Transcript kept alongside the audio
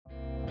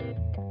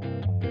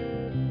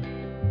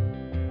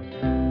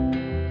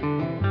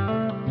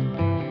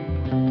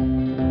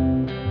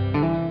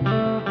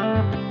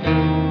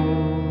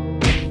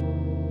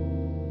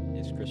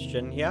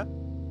Christian here.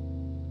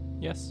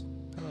 Yes.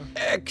 Hello.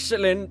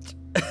 Excellent.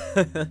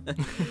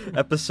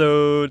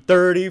 Episode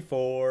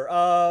 34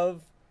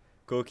 of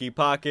Cookie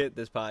Pocket.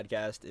 This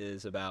podcast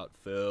is about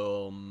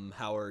film.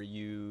 How are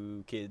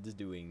you kids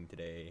doing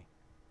today?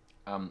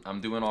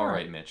 I'm doing all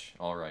right, Mitch.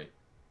 All right.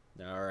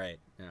 All right.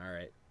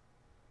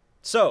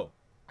 So,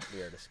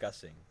 we are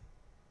discussing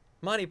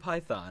Monty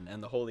Python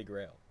and the Holy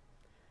Grail.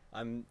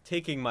 I'm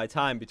taking my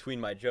time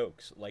between my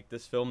jokes, like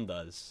this film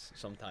does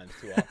sometimes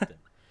too often.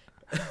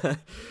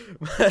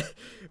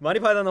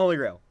 Monty Python and the Holy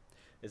Grail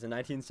is a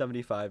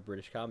 1975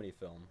 British comedy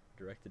film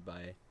directed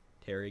by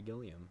Terry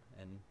Gilliam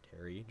and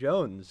Terry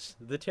Jones,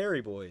 the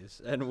Terry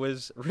Boys, and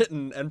was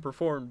written and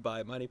performed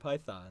by Monty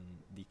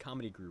Python, the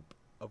comedy group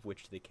of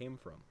which they came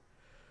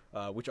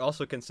from, which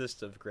also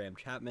consists of Graham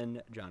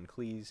Chapman, John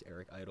Cleese,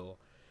 Eric Idle,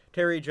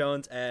 Terry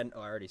Jones, and...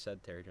 Oh, I already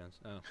said Terry Jones.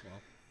 Oh,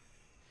 well.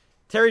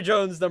 Terry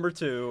Jones, number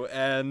 2,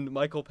 and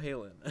Michael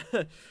Palin.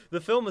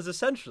 The film is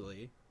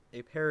essentially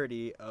a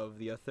parody of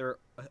the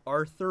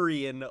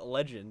Arthurian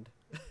legend,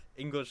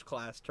 English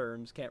class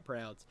terms, can't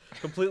pronounce,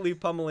 completely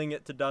pummeling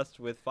it to dust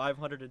with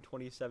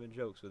 527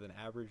 jokes, with an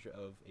average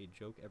of a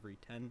joke every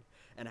 10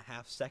 and a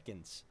half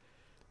seconds.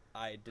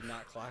 I did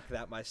not clock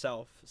that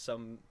myself.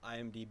 Some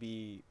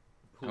IMDb...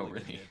 Oh,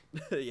 really?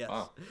 Yes.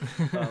 Wow.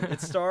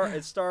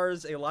 It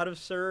stars a lot of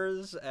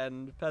sirs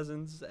and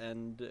peasants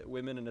and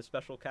women in a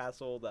special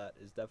castle that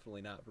is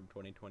definitely not from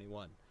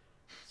 2021.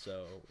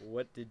 So,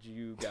 what did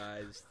you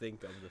guys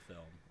think of the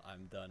film?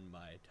 I'm done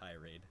my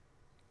tirade.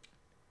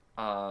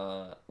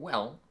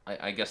 Well,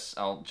 I guess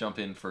I'll jump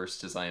in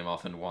first, as I am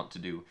often wont to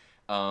do.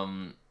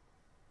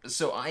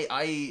 So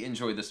I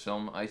enjoyed this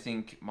film. I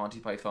think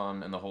Monty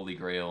Python and the Holy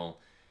Grail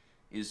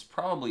is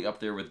probably up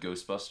there with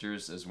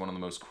Ghostbusters as one of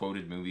the most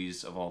quoted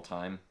movies of all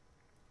time.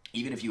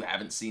 Even if you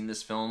haven't seen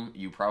this film,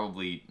 you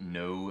probably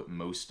know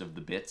most of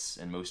the bits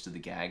and most of the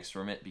gags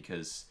from it,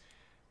 because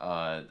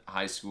high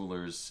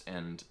schoolers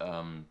and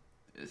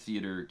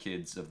theater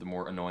kids of the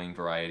more annoying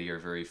variety are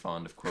very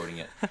fond of quoting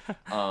it.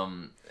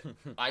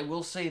 I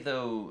will say,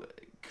 though,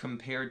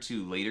 compared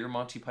to later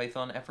Monty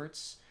Python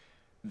efforts,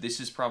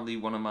 this is probably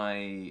one of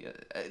my...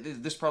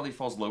 this probably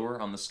falls lower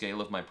on the scale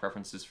of my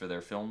preferences for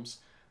their films.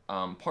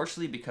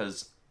 Partially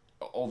because,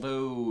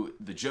 although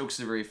the jokes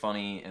are very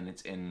funny and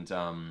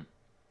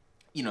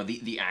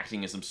the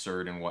acting is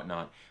absurd and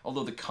whatnot,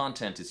 although the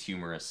content is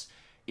humorous,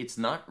 it's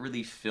not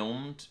really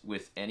filmed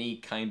with any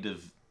kind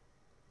of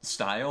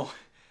style,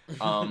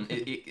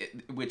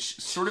 which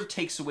sort of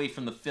takes away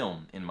from the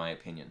film, in my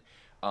opinion.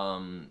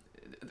 One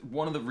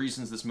of the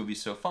reasons this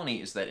movie's so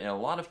funny is that in a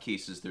lot of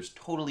cases there's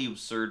totally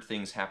absurd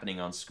things happening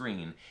on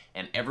screen,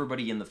 and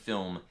everybody in the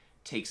film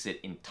takes it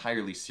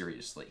entirely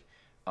seriously.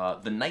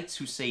 The knights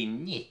who say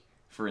 "nyeh,"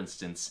 for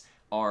instance,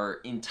 are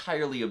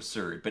entirely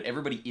absurd, but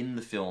everybody in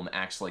the film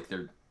acts like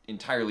they're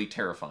entirely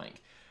terrifying.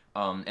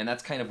 And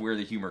that's kind of where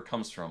the humor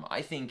comes from.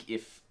 I think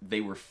if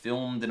they were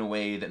filmed in a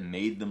way that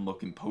made them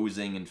look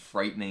imposing and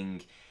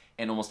frightening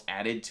and almost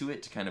added to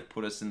it to kind of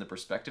put us in the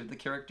perspective of the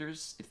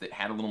characters, if it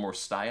had a little more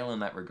style in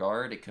that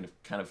regard, it could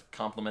have kind of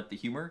complement the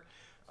humor.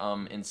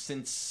 And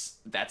since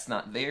that's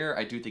not there,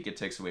 I do think it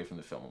takes away from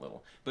the film a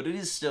little. But it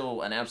is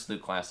still an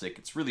absolute classic.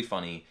 It's really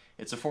funny.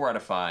 It's a 4 out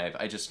of 5.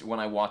 When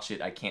I watch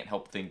it, I can't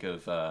help think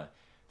of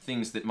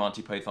things that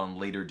Monty Python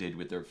later did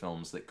with their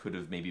films that could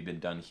have maybe been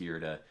done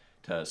here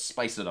to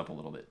spice it up a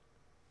little bit.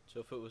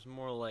 So if it was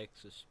more like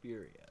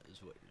Suspiria,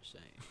 is what you're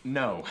saying?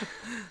 No.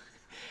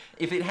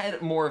 If it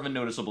had more of a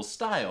noticeable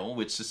style,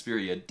 which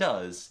Suspiria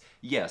does,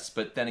 yes.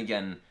 But then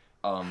again...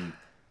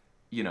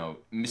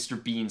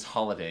 Mr. Bean's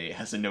Holiday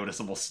has a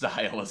noticeable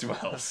style as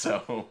well,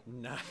 so...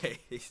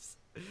 Nice.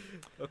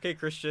 Okay,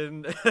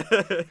 Christian.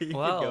 You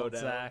Well, can go now.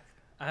 Zach,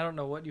 I don't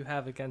know what you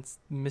have against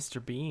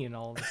Mr. Bean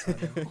all of a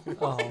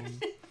sudden.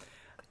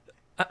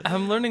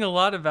 I'm learning a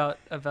lot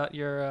about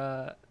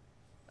your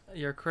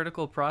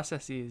critical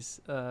processes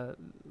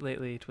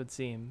lately, it would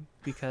seem,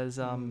 because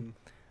I'm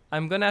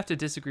going to have to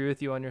disagree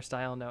with you on your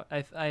style note.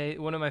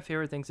 One of my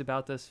favorite things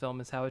about this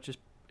film is how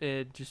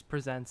it just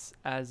presents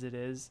as it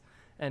is,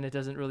 and it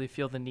doesn't really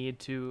feel the need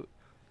to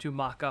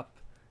mock up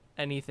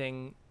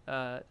anything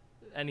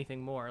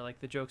more. Like,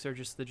 the jokes are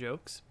just the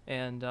jokes,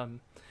 and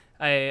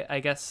I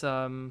guess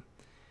when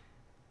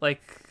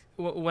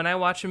I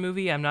watch a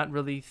movie, I'm not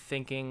really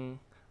thinking,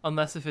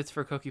 unless if it's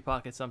for Cookie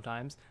Pocket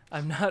sometimes,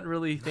 I'm not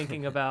really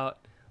thinking about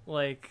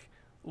like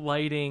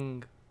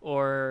lighting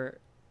or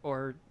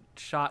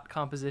shot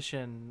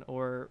composition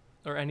or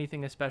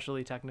anything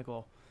especially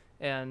technical,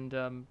 and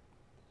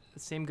the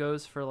same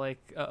goes for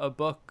like a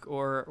book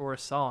or a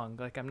song.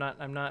 Like I'm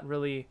not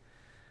really...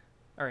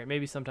 All right,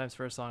 maybe sometimes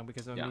for a song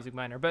because I'm a music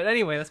minor. But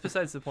anyway, that's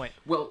besides the point.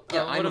 Well,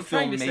 yeah, I'm a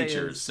film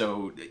major,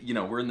 so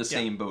we're in the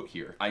same boat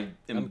here. I'm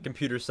a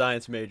computer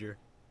science major.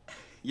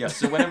 Yeah,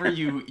 so whenever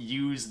you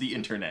use the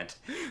internet,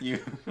 you...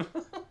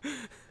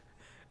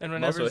 And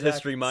I'm also a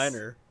history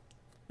minor.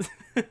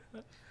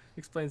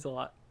 Explains a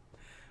lot.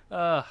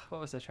 What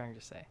was I trying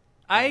to say?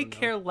 I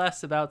care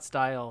less about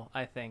style,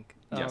 I think.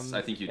 Yes,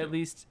 I think you do.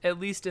 At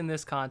least in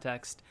this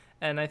context.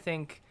 And I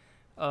think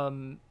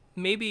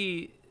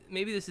maybe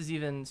this is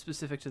even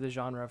specific to the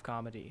genre of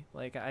comedy.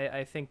 Like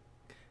I think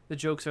the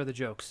jokes are the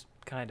jokes,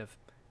 kind of,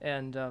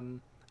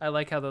 and I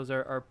like how those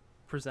are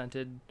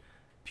presented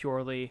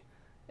purely,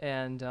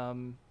 and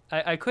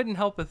I couldn't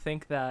help but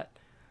think that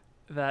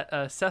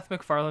Seth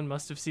MacFarlane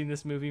must have seen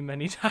this movie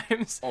many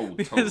times. Oh,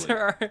 because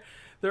totally.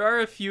 there are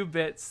a few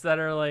bits that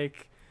are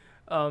like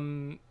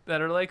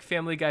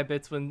Family Guy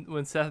bits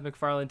when Seth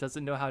MacFarlane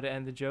doesn't know how to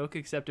end the joke,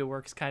 except it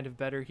works kind of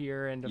better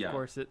here, and of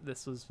course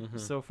this was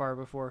so far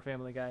before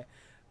Family Guy.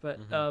 But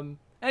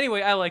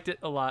anyway, I liked it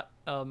a lot.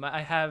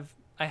 I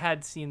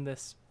had seen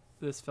this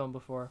film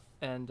before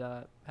and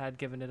had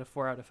given it a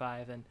 4 out of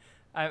 5, and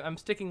I'm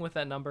sticking with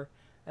that number.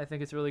 I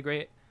think it's really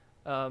great.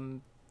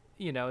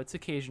 It's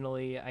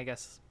occasionally, I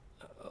guess,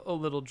 a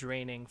little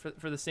draining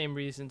for the same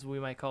reasons we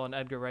might call an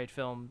Edgar Wright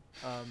film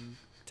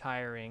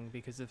tiring,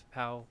 because of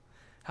how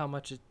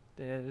much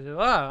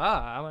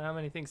how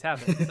many things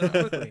happen so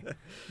quickly.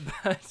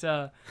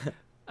 But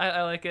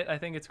I like it. I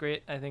think it's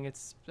great. I think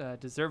it's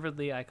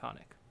deservedly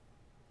iconic.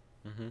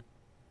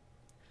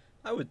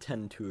 I would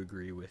tend to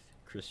agree with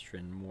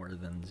Christian more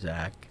than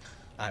Zach,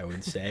 I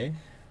would say.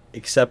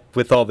 Except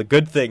with all the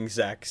good things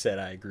Zach said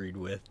I agreed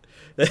with.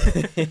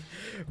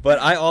 But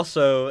I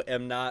also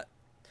am not...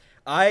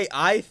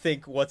 I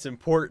think what's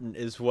important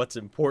is what's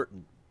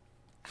important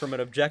from an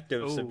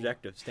objective,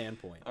 subjective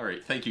standpoint. All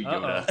right, thank you,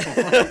 Yoda.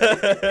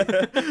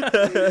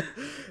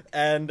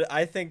 And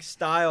I think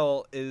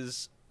style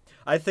is...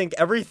 I think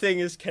everything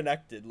is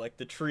connected, like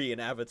the tree in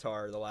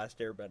Avatar: The Last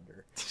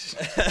Airbender.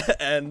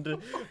 And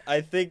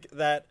I think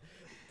that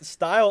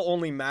style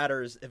only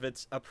matters if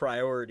it's a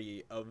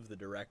priority of the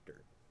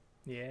director.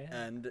 Yeah.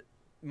 And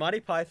Monty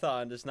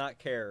Python does not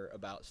care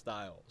about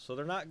style, so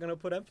they're not going to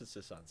put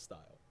emphasis on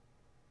style.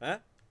 Huh?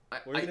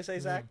 What were you going to say,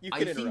 Zach? You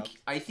can interrupt.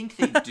 I think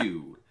they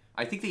do.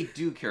 I think they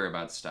do care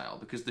about style,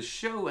 because the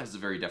show has a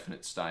very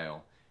definite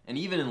style. And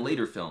even in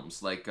later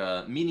films, like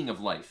Meaning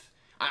of Life,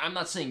 I'm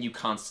not saying you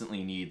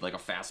constantly need like a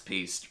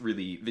fast-paced,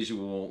 really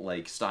visual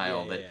like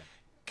style that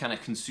kind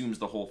of consumes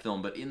the whole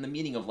film. But in The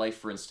Meaning of Life,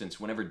 for instance,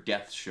 whenever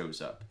Death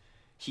shows up,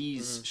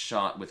 he's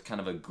shot with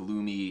kind of a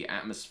gloomy,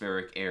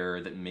 atmospheric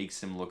air that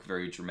makes him look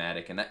very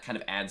dramatic, and that kind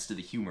of adds to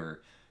the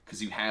humor,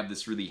 because you have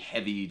this really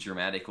heavy,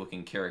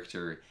 dramatic-looking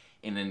character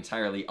in an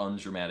entirely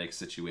undramatic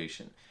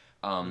situation.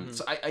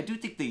 So I do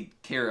think they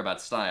care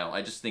about style.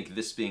 I just think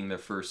this being their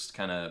first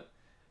kind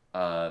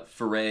of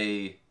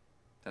foray...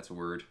 That's a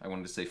word. I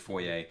wanted to say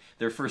foyer.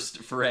 Their first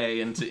foray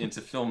into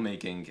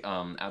filmmaking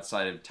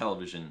outside of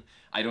television.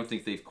 I don't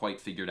think they've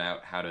quite figured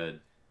out how to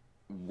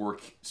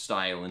work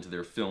style into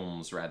their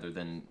films rather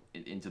than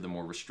into the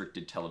more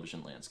restricted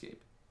television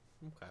landscape.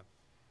 Okay.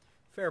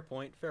 Fair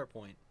point.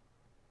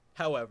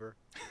 However,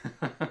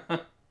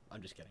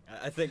 I'm just kidding.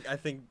 I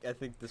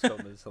think this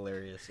film is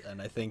hilarious, and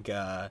I think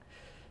that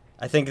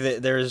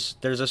there's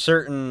a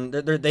certain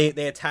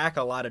they attack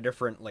a lot of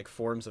different like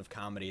forms of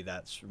comedy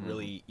that's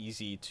really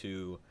easy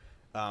to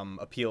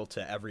appeal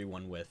to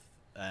everyone with,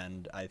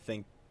 and I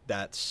think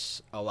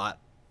that's a lot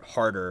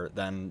harder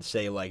than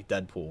say like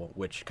Deadpool,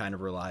 which kind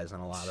of relies on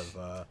a lot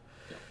of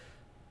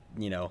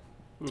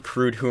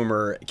crude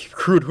humor,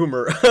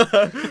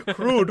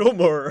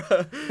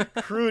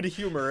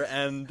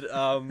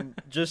 and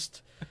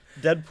just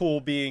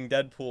Deadpool being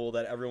Deadpool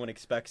that everyone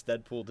expects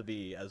Deadpool to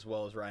be, as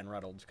well as Ryan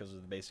Reynolds, because they're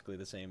basically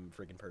the same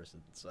freaking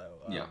person. So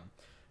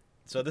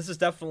so this is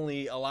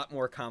definitely a lot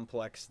more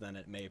complex than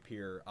it may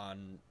appear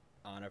on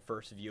a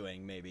first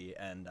viewing, maybe.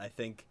 And I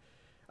think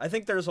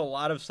there's a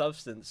lot of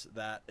substance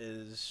that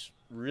is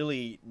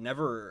really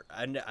never.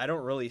 I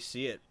don't really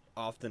see it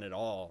often at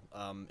all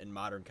in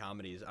modern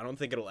comedies. I don't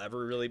think it'll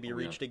ever really be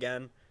reached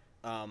again.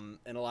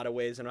 In a lot of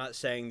ways, I'm not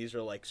saying these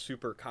are like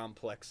super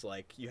complex,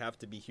 like you have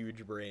to be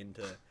huge brain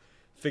to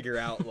figure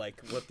out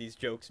like what these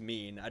jokes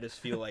mean. I just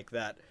feel like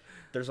that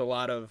there's a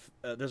lot of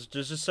there's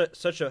just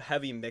such a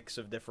heavy mix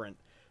of different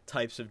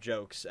types of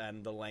jokes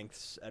and the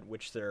lengths at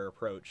which they're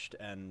approached,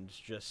 and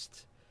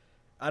just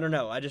I don't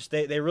know.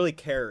 They really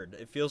cared.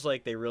 It feels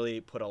like they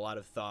really put a lot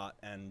of thought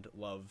and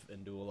love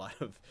into a lot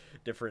of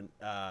different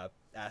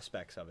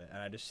aspects of it,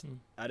 and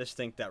I just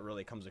think that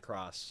really comes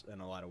across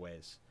in a lot of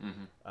ways.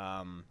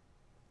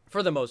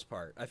 For the most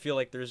part, I feel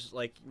like there's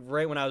like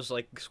right when I was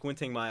like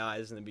squinting my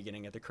eyes in the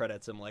beginning at the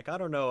credits, I'm like, I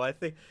don't know, I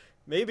think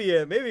maybe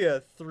a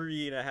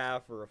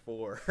 3.5 or a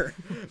 4,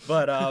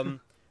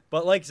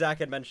 but like Zach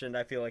had mentioned,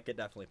 I feel like it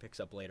definitely picks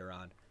up later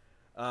on.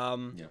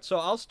 So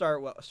I'll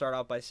start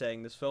out by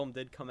saying this film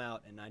did come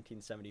out in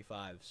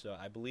 1975, so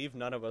I believe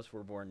none of us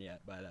were born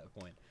yet by that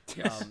point.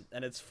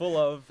 And it's full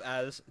of,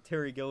 as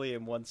Terry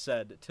Gilliam once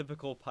said,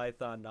 typical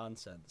Python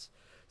nonsense.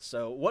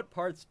 So what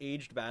parts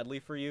aged badly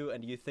for you,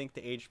 and do you think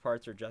the aged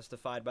parts are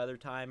justified by their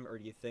time, or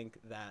do you think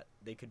that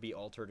they could be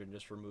altered and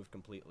just removed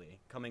completely,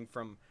 coming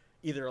from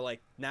either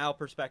like now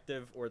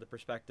perspective or the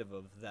perspective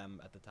of them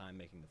at the time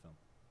making the film?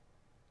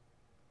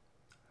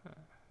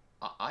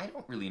 I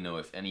don't really know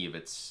if any of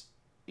it's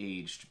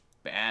aged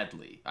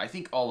badly. I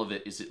think all of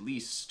it is at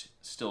least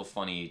still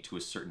funny to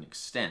a certain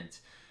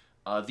extent.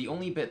 The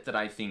only bit that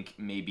I think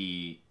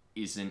maybe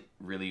isn't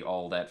really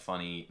all that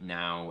funny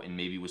now, and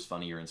maybe was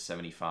funnier in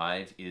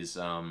 '75, is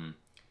I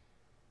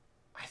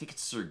think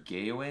it's Sir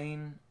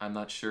Gawain. I'm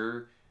not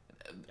sure.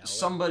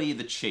 Somebody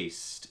the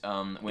Chaste.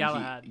 When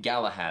Galahad.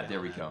 Galahad.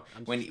 There we go.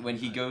 When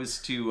he goes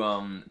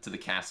to the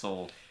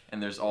castle,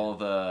 and there's all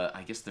the,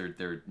 I guess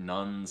they're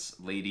nuns,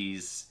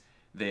 ladies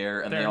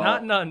there, and They're they all,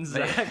 not nuns,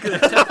 Zach. They're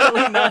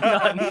definitely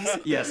not nuns.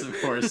 Yes, of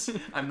course.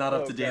 I'm not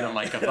up to date on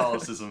my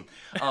Catholicism.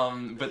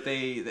 But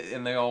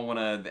they all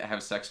want to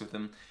have sex with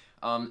him.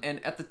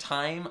 And at the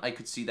time, I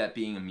could see that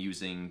being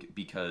amusing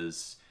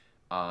because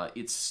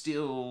it's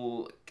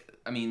still,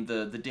 I mean,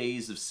 the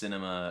days of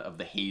cinema, of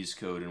the Hays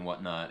Code and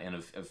whatnot, and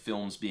of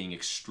films being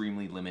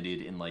extremely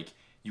limited in, like,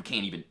 you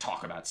can't even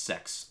talk about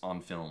sex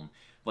on film.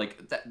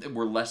 Like, that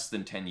were less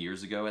than 10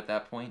 years ago at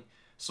that point.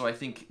 So I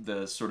think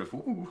the sort of,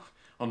 ooh,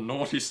 a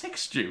naughty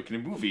sex joke in a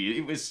movie,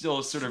 it was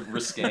still sort of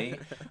risque.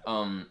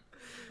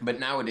 But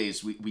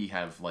nowadays, we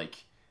have,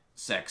 like,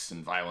 sex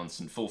and violence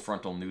and full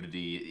frontal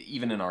nudity,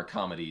 even in our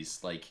comedies,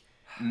 like,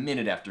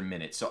 minute after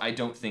minute. So I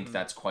don't think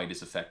that's quite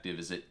as effective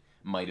as it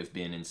might have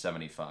been in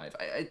 '75.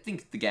 I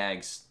think the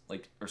gags,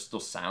 like, are still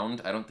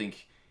sound. I don't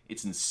think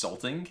it's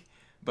insulting,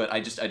 but I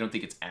don't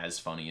think it's as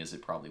funny as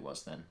it probably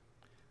was then.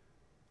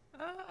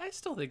 I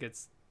still think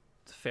it's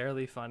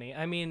fairly funny.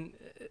 I mean,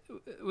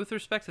 with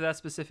respect to that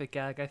specific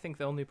gag, I think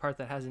the only part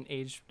that hasn't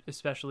aged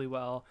especially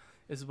well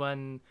is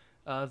when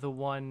the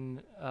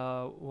one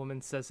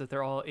woman says that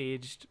they're all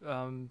aged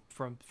from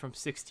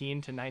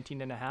 16 to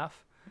 19 and a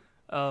half.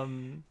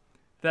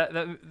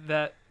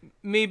 That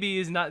maybe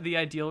is not the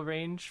ideal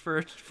range for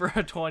a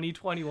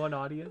 2021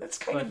 audience. That's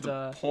kind of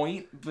the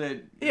point,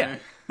 but yeah.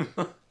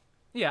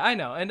 Yeah, I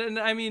know. And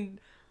I mean,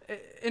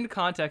 in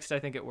context, I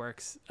think it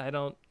works. I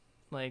don't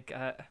like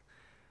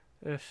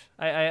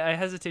I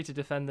hesitate to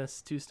defend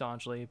this too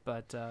staunchly,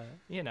 but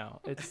you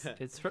know,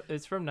 it's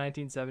from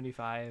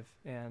 1975,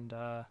 and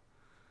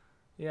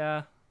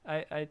yeah,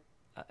 I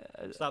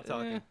Stop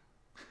talking.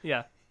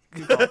 Yeah.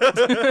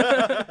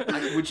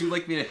 Would you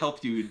like me to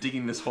help you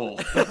digging this hole?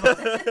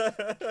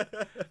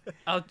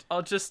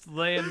 I'll just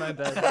lay in my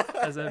bed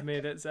as I've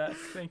made it, Zach.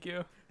 Thank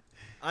you.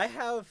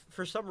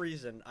 For some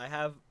reason, I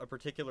have a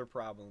particular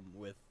problem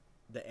with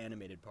the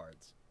animated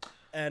parts.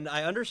 And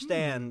I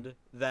understand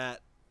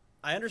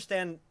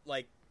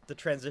like the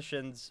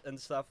transitions and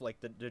stuff, like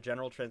the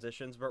general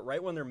transitions, but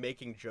right when they're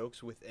making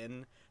jokes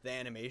within the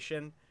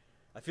animation,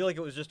 I feel like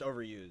it was just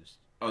overused.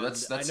 Oh,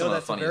 that's I some know of the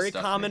that's a funniest very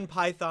stuff, common man.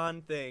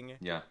 Python thing.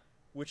 Yeah.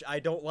 Which I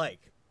don't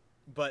like,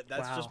 but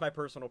that's Wow. just my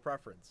personal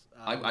preference.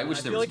 I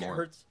wish there feel was like more. It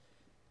hurts.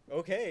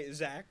 Okay,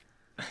 Zach,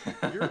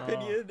 your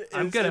opinion is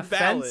I'm gonna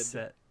invalid. fence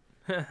it.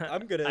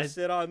 I'm gonna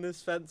sit on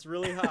this fence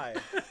really high,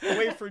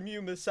 away from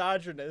you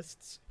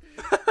misogynists.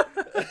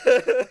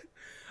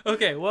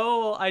 Okay,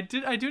 well, I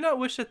do not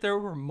wish that there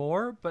were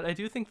more, but I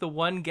do think the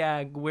one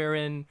gag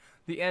wherein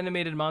the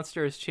animated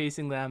monster is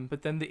chasing them,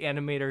 but then the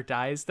animator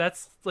dies,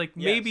 that's like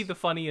maybe Yes. the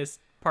funniest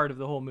part of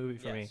the whole movie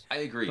for me. Yes. I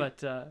agree.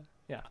 But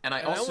yeah. and I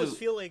And I also almost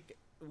feel like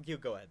you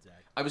go ahead,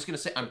 Zach. I was going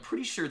to say, I'm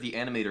pretty sure the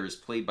animator is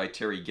played by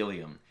Terry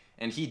Gilliam,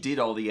 and he did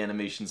all the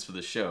animations for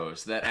the show,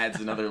 so that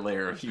adds another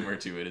layer of humor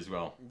to it as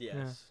well.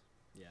 Yes.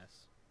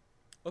 Yes.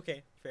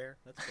 Okay, fair.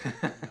 That's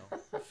fair.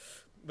 No.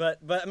 But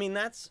I mean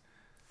that's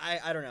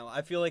I don't know.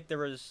 I feel like there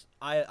was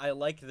I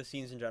like the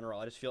scenes in general.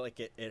 I just feel like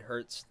it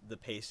hurts the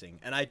pacing.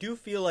 And I do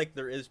feel like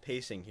there is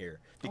pacing here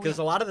because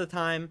a lot of the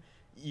time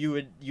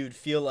you'd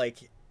feel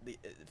like the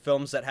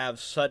films that have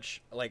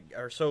such like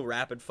are so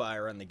rapid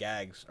fire on the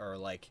gags are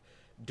like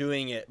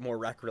doing it more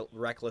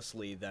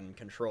recklessly than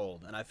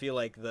controlled. And I feel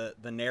like the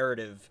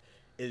narrative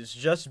is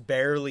just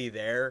barely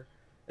there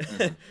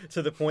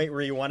to the point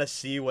where you want to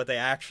see what they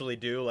actually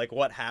do, like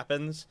what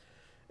happens.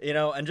 You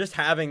know, and just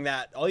having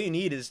that, all you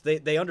need is,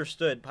 they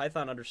understood,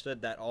 Python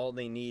understood that all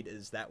they need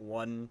is that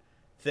one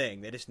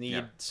thing. They just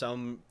need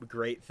some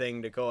great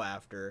thing to go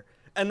after.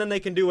 And then they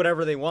can do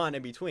whatever they want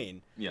in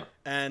between. Yeah.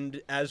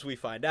 And as we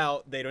find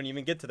out, they don't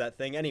even get to that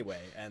thing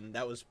anyway. And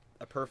that was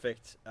a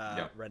perfect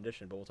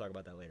rendition, but we'll talk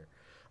about that later.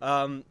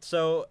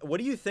 So what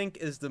do you think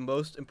is the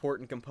most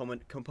important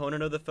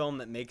component of the film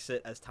that makes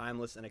it as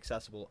timeless and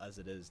accessible as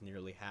it is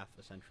nearly half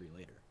a century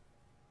later?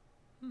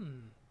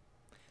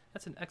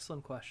 That's an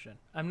excellent question.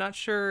 I'm not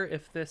sure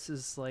if this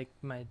is like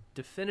my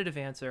definitive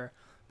answer,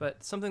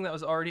 but something that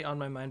was already on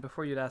my mind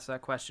before you'd asked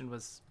that question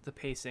was the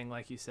pacing,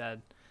 like you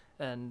said,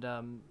 and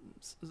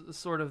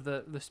sort of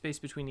the space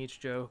between each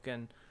joke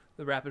and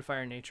the rapid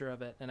fire nature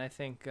of it. And I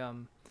think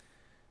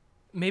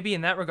maybe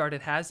in that regard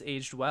it has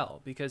aged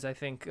well, because I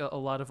think a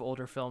lot of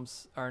older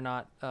films are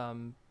not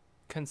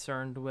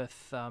concerned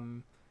with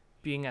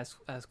being as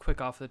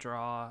quick off the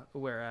draw,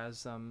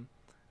 whereas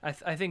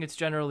I think it's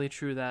generally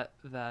true that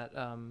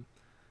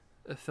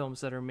films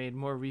that are made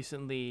more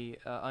recently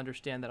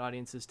understand that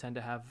audiences tend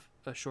to have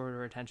a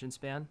shorter attention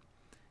span,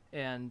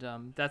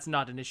 and that's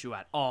not an issue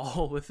at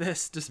all with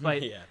this,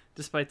 despite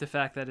the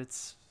fact that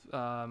it's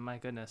my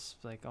goodness,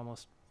 like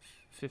almost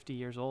 50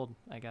 years old.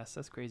 I guess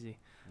that's crazy.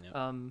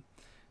 Yep.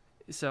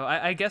 So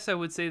I guess I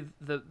would say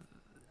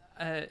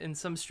in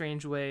some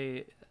strange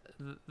way,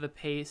 the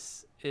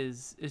pace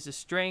is a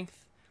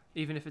strength,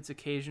 even if it's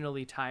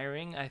occasionally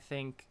tiring. I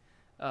think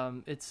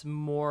it's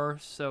more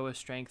so a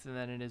strength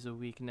than it is a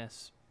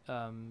weakness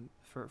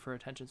for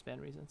attention span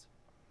reasons.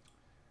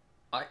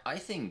 I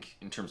think,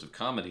 in terms of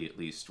comedy at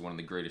least, one of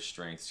the greatest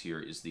strengths here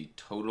is the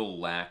total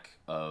lack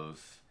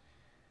of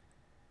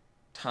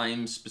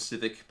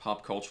time-specific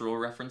pop cultural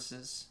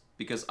references.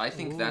 Because I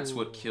think that's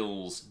what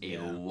kills a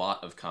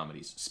lot of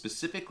comedies,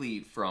 specifically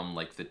from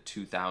like the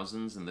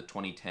 2000s and the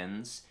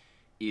 2010s,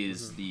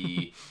 is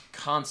the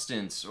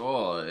constant,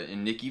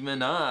 Nicki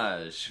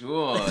Minaj,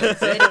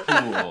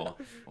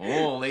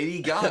 Deadpool,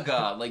 Lady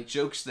Gaga, like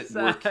jokes that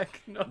Zach,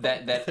 work, no.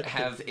 that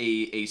have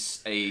a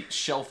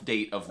shelf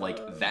date of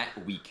like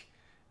that week.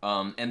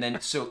 And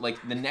then so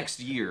like the next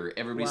year,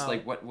 everybody's Wow.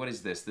 like, what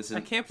is this? This isn't I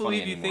can't funny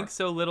believe you anymore. think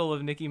so little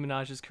of Nicki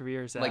Minaj's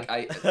career, Zach.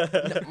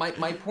 Like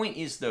my point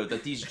is though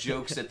that these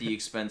jokes at the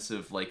expense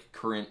of like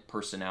current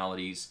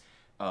personalities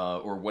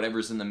or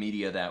whatever's in the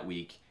media that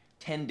week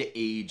tend to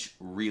age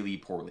really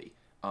poorly,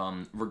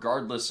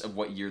 regardless of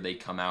what year they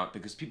come out,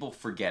 because people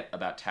forget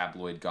about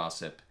tabloid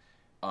gossip.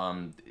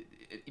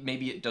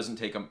 Maybe it doesn't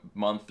take a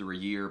month or a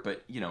year,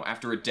 but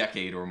after a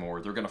decade or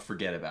more, they're gonna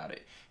forget about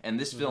it. And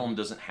this film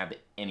doesn't have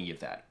any of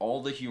that.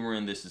 All the humor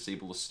in this is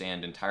able to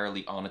stand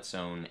entirely on its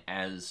own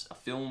as a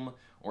film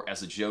or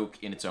as a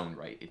joke in its own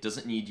right. It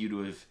doesn't need you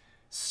to have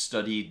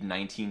studied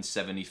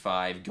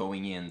 1975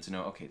 going in to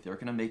know, okay, they're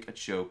going to make a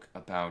joke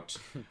about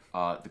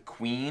the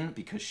Queen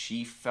because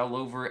she fell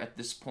over at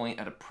this point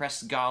at a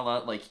press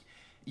gala. Like,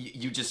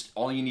 you just,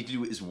 all you need to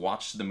do is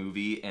watch the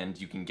movie and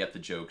you can get the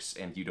jokes,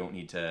 and you don't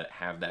need to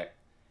have that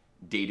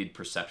dated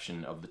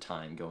perception of the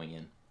time going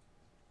in.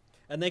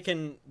 And they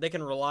can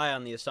rely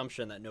on the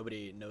assumption that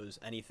nobody knows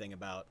anything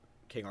about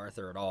King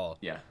Arthur at all.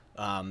 Yeah.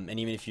 And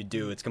even if you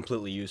do, it's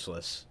completely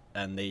useless.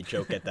 And they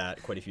joke at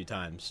that quite a few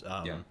times.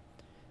 Yeah.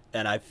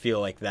 And I feel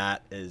like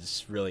that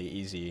is really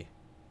easy,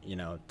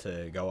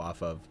 to go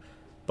off of.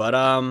 But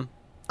I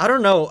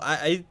don't know.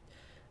 I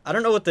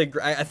don't know what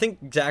I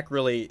think Zach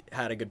really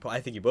had a good point. I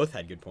think you both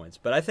had good points,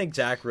 but I think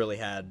Zach really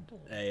had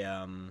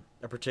a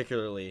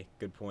particularly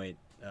good point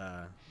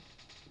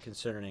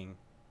concerning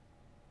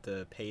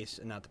the pace,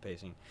 not the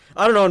pacing.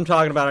 I don't know what I'm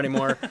talking about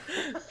anymore.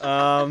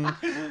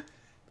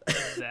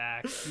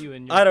 Zach, you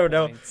and your I don't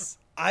know. points.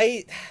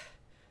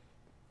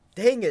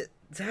 Dang it,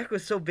 Zach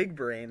was so big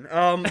brain.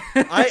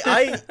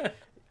 I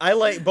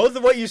like both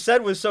of what you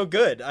said was so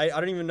good. I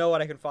don't even know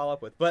what I can follow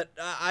up with, but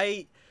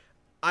I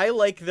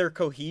like their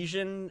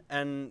cohesion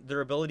and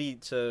their ability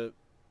to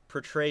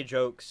portray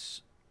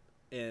jokes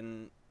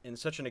in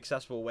such an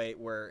accessible way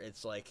where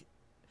it's like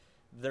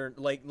they're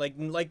like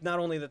not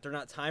only that they're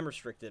not time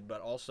restricted, but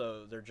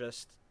also they're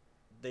just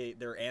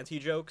they're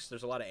anti-jokes.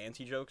 There's a lot of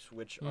anti-jokes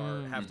which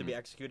have to be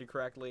executed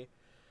correctly.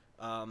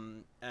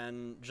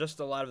 And just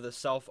a lot of the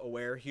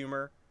self-aware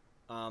humor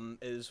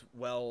is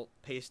well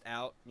paced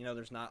out.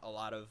 There's not a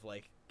lot of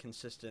like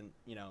consistent,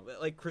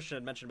 like Christian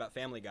had mentioned about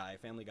Family Guy.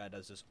 Family Guy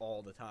does this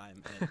all the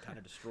time, and it kind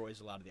of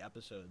destroys a lot of the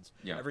episodes.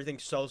 Yeah.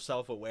 Everything's so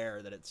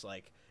self-aware that it's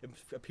like it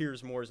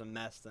appears more as a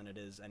mess than it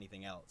is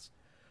anything else.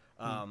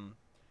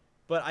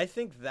 But I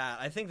think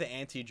the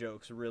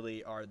anti-jokes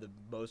really are the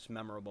most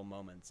memorable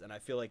moments, and I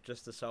feel like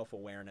just the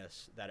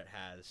self-awareness that it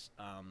has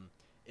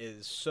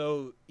is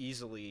so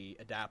easily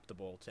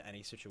adaptable to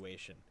any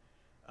situation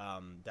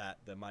that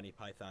the Monty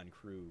Python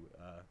crew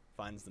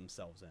finds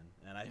themselves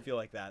in, and I feel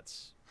like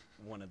that's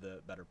one of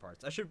the better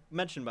parts. I should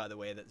mention, by the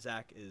way, that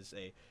Zach is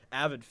a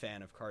avid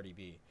fan of Cardi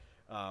B.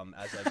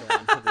 As I go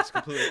on to this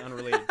completely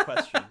unrelated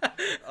question.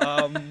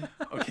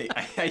 Okay,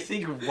 I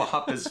think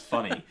WAP is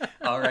funny.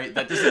 All right,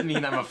 that doesn't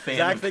mean I'm a fan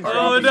Zach of thinks Cardi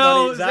Oh, B.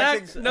 no,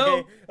 Zach Zach, no,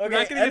 Okay, we're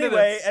not gonna get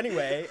into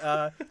anyway,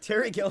 this.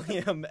 Terry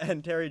Gilliam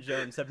and Terry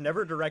Jones have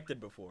never directed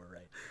before,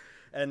 right?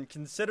 And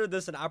consider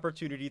this an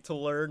opportunity to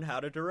learn how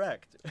to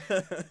direct.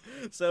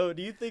 So,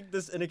 do you think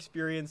this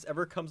inexperience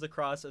ever comes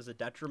across as a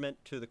detriment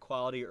to the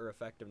quality or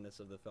effectiveness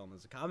of the film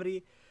as a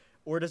comedy?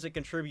 Or does it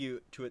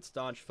contribute to its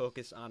staunch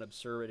focus on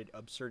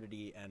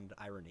absurdity and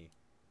irony?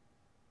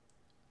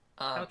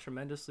 How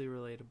tremendously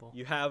relatable.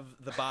 You have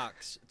the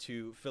box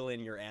to fill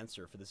in your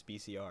answer for this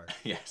BCR.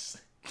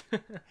 Yes.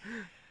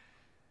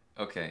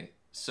 Okay,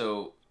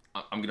 so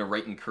I'm going to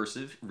write in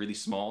cursive, really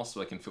small, so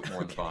I can fit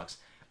more in the box.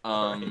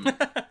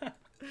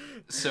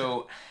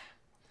 So,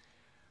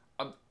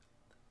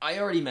 I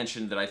already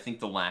mentioned that I think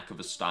the lack of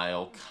a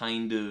style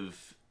kind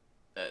of...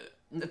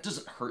 it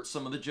doesn't hurt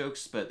some of the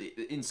jokes, but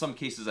in some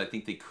cases I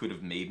think they could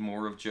have made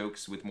more of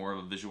jokes with more of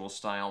a visual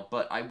style.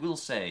 But I will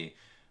say,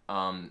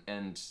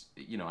 and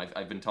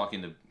I've been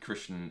talking to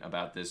Christian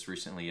about this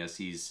recently as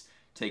he's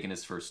taken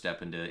his first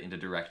step into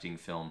directing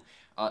film.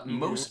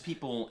 Most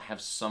people have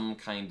some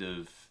kind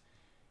of...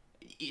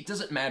 It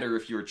doesn't matter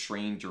if you're a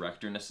trained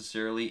director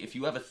necessarily. If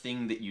you have a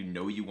thing that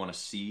you want to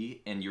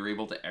see and you're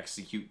able to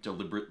execute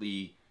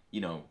deliberately,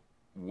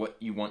 what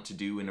you want to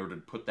do in order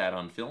to put that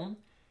on film,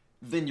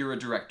 then you're a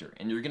director,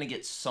 and you're going to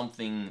get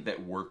something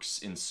that works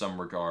in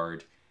some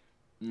regard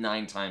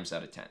 9 times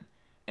out of 10.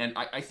 And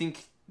I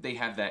think they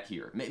have that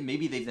here.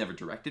 Maybe they've never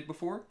directed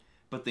before,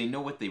 but they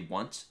know what they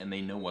want, and they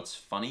know what's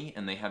funny,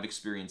 and they have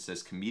experience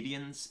as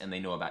comedians, and they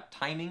know about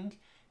timing.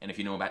 And if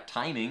you know about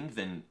timing,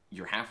 then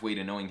you're halfway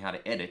to knowing how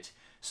to edit.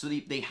 So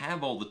they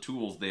have all the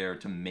tools there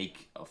to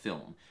make a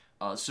film.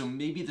 So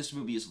maybe this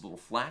movie is a little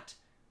flat,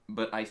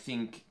 but I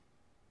think,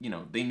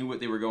 they knew what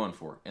they were going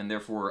for. And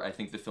therefore, I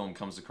think the film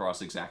comes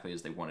across exactly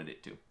as they wanted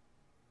it to.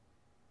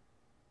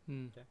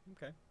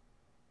 Okay.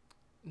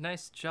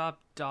 Nice job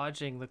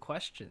dodging the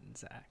question,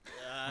 Zach.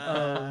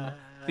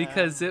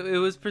 Because it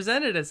was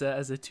presented as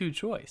a two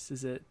choice.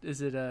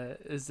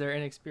 Is their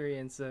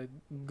inexperience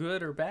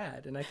good or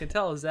bad? And I can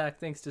tell Zach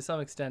thinks to some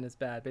extent it's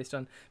bad based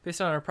on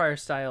our prior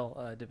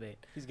style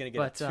debate. He's gonna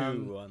get a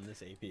 2 on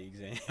this AP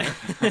exam.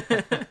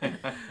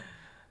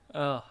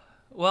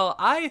 Well,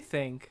 I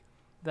think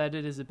that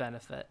it is a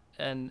benefit,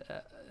 and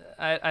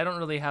I don't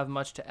really have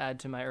much to add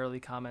to my early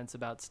comments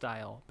about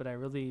style, but I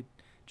really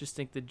just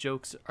think the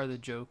jokes are the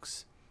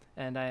jokes.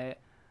 And I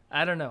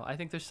don't know. I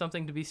think there's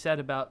something to be said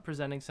about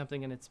presenting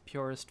something in its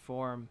purest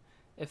form,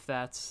 if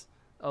that's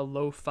a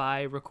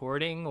lo-fi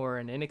recording or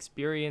an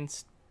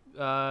inexperienced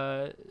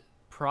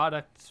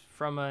product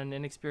from an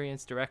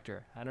inexperienced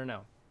director. I don't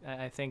know.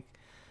 I think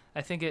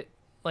it,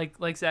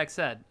 like Zach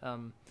said,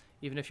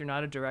 even if you're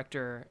not a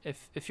director,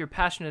 if you're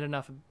passionate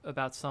enough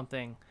about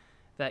something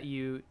that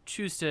you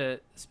choose to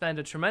spend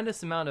a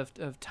tremendous amount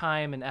of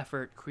time and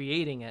effort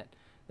creating it,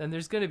 then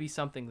there's going to be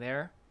something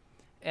there.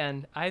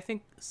 And I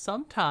think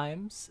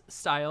sometimes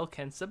style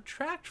can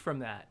subtract from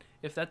that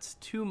if that's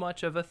too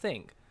much of a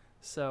thing.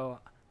 So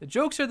the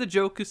jokes are the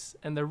jokes,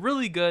 and they're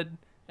really good,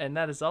 and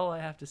that is all I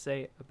have to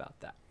say about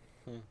that.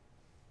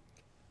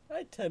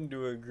 I tend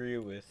to agree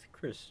with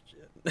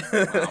Christian.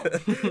 Wow.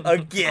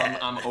 Again.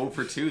 I'm 0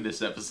 for 2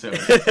 this episode.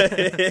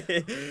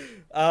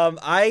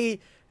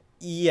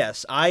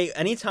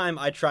 Anytime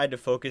I tried to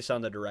focus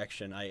on the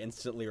direction, I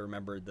instantly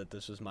remembered that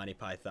this was Monty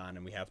Python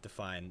and we have to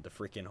find the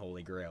freaking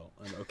Holy Grail.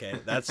 Okay,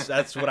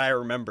 that's what I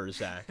remember,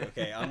 Zach.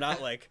 Okay, I'm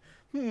not like,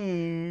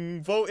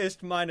 wo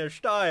ist meine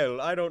Style?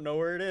 I don't know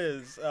where it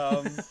is.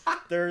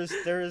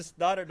 There's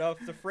not enough.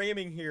 The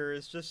framing here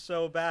is just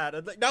so bad.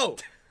 I'm like, no,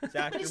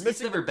 Zach, you're missing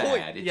it's never the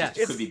point. bad. It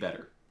just could be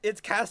better. It's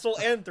Castle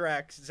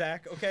Anthrax,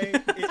 Zach. Okay,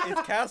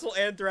 it's Castle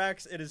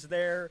Anthrax. It is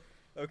there.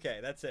 Okay,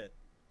 that's it.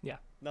 Yeah,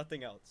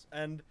 nothing else.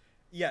 And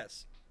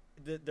yes,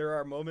 there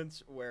are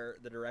moments where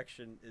the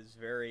direction is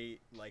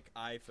very like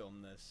I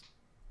filmed this,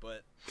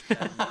 but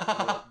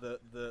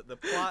the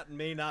plot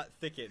may not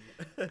thicken.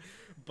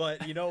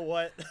 But you know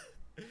what?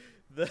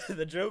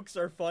 The jokes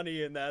are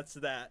funny, and that's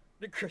that.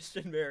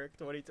 Christian Merrick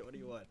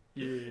 2021.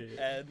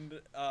 Yeah. And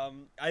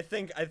I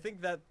think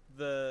that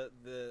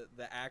the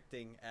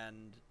acting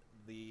and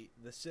the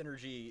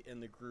synergy in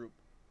the group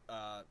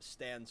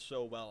stands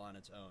so well on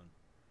its own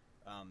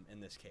in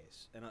this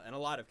case, in a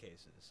lot of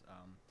cases.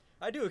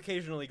 I do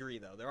occasionally agree,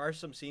 though. There are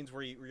some scenes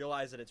where you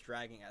realize that it's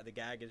dragging out, the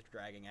gag is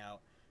dragging out,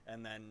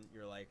 and then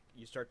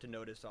you start to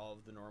notice all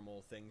of the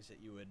normal things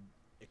that you would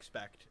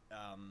expect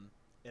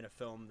in a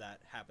film that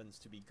happens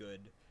to be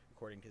good,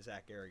 according to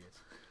Zach Garrigus.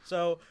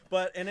 So,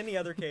 but in any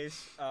other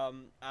case,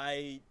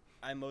 I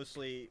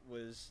mostly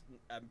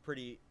I'm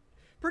pretty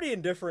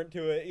indifferent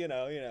to it, you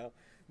know.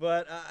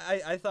 But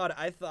I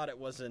thought it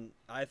wasn't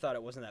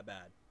that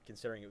bad,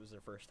 considering it was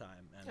their first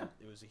time, and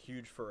it was a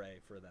huge foray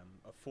for them,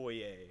 a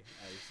foyer,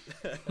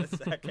 as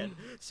Zach had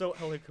so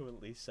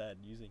eloquently said,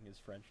 using his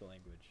French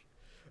language.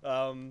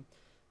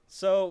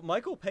 So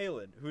Michael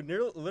Palin, who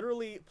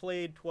literally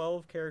played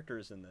 12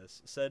 characters in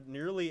this, said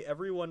nearly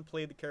everyone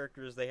played the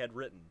characters they had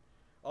written.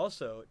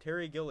 Also,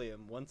 Terry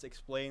Gilliam once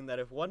explained that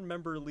if one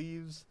member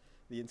leaves,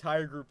 the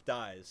entire group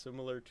dies,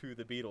 similar to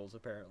the Beatles,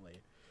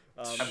 apparently.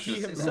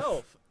 He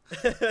himself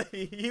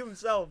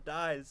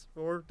dies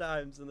 4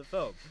 times in the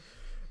film.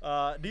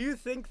 Do you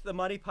think the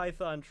Monty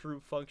Python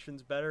troupe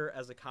functions better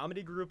as a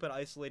comedy group and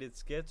isolated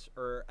skits,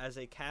 or as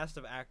a cast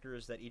of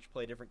actors that each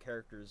play different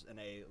characters in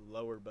a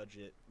lower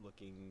budget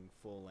looking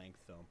full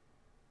length film?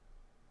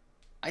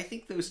 I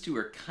think those two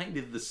are kind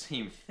of the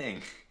same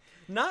thing.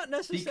 Not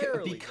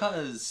necessarily.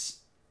 Because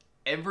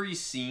every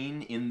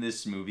scene in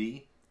this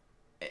movie,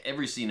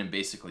 every scene in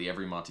basically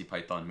every Monty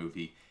Python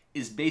movie,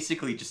 is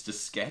basically just a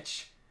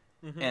sketch.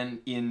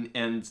 Mm-hmm.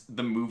 And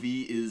the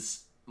movie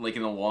is like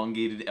an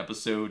elongated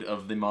episode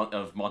of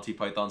Monty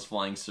Python's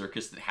Flying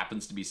Circus that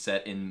happens to be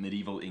set in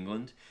medieval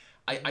England.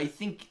 I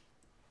think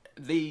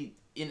they,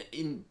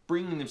 in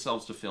bringing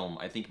themselves to film,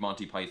 I think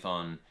Monty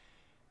Python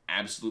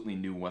absolutely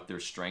knew what their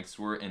strengths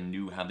were and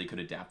knew how they could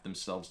adapt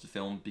themselves to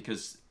film,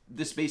 because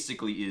this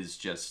basically is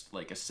just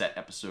like a set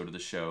episode of the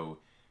show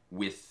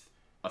with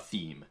a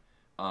theme.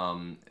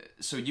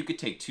 So you could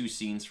take 2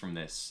 scenes from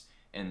this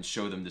and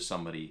show them to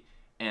somebody,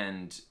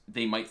 and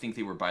they might think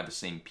they were by the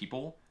same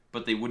people,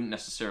 but they wouldn't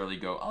necessarily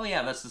go, oh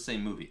yeah, that's the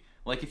same movie.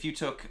 Like if you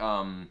took,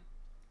 the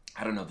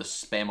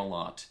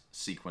Spamalot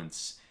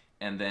sequence,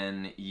 and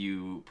then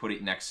you put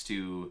it next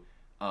to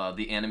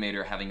the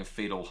animator having a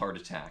fatal heart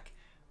attack.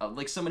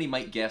 Like somebody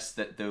might guess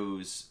that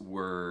those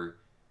were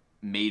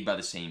made by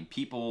the same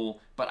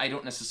people, but I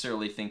don't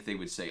necessarily think they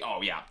would say,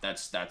 oh yeah,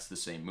 that's the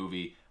same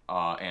movie.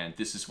 and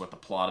this is what the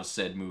plot of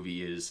said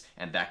movie is,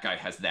 and that guy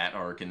has that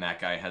arc, and that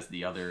guy has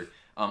the other.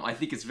 I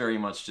think it's very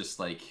much just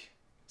like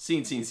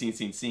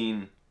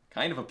scene,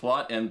 kind of a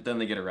plot, and then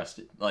they get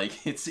arrested.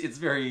 Like it's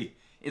very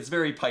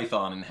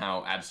Python in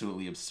how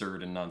absolutely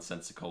absurd and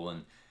nonsensical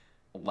and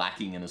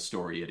lacking in a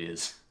story it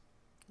is.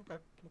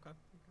 Okay.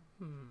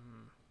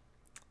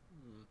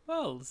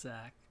 Well,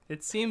 Zach,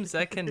 it seems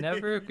I can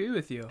never agree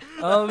with you.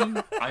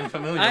 I'm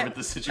familiar with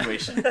the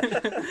situation.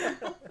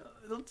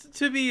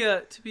 To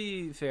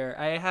be fair,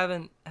 I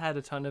haven't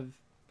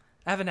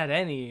had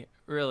any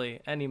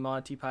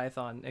Monty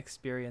Python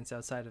experience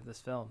outside of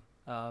this film.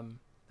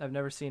 I've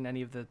never seen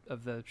any of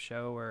the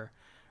show or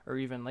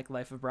even like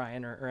Life of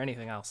Brian or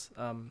anything else.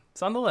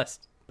 It's on the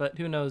list, but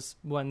who knows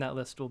when that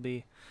list will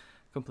be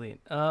complete.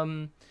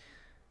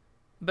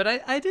 But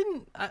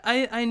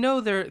I know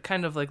they're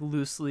kind of like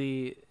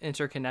loosely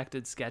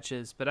interconnected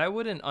sketches, but I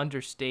wouldn't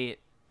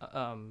understate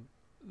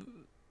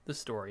the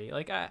story.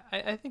 Like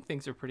I think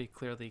things are pretty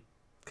clearly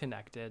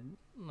connected.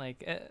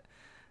 Like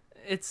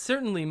it's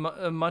certainly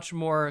much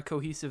more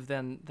cohesive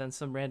than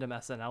some random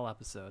SNL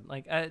episode.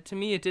 Like to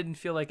me, it didn't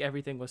feel like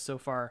everything was so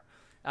far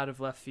out of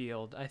left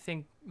field. I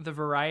think the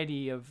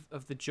variety of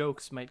the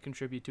jokes might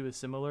contribute to a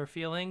similar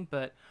feeling,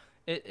 but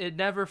it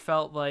never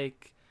felt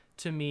like,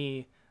 to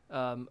me,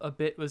 a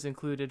bit was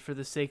included for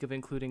the sake of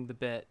including the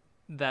bit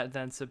that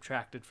then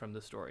subtracted from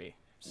the story.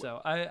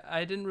 So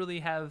I didn't really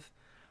have,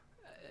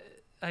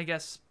 I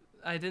guess,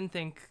 I didn't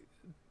think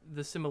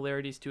the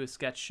similarities to a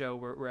sketch show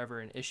were ever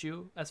an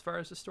issue as far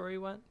as the story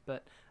went,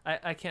 but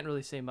I can't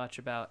really say much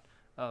about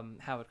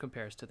how it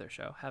compares to their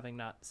show, having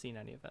not seen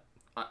any of it.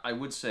 I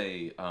would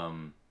say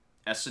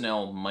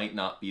SNL might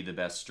not be the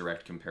best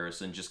direct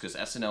comparison, just because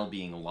SNL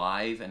being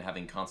live and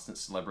having constant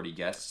celebrity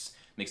guests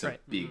makes a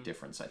big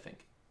difference, I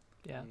think.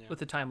 Yeah, with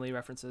the timely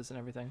references and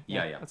everything.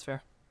 Yeah. That's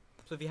fair.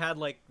 So if you had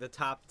like the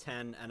top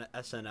 10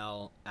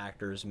 SNL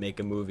actors make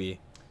a movie,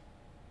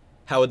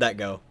 how would that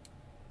go?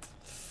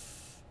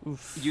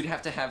 Oof. You'd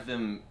have to have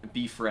them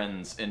be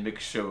friends and make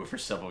a show for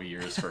several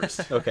years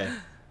first. Okay.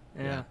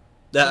 Yeah.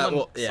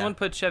 Yeah. Someone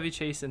put Chevy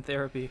Chase in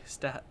therapy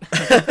stat.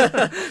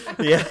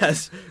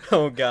 Yes.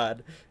 Oh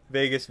God.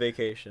 Vegas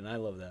Vacation. I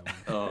love that one.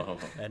 Oh.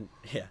 And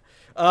yeah.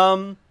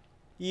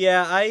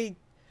 Yeah.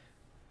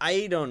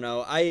 I don't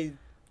know. I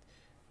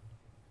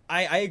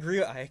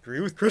agree. I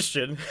agree with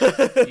Christian.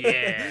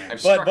 Yeah.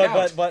 But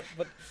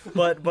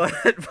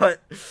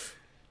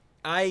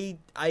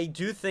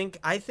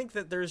I think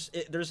that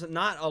there's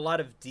not a lot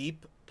of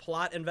deep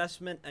plot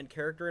investment and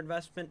character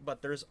investment,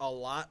 but there's a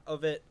lot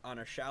of it on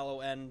a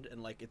shallow end,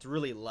 and like it's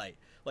really light.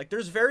 Like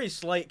there's very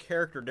slight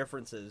character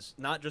differences,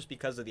 not just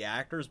because of the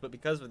actors, but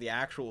because of the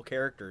actual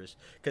characters,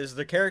 because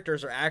the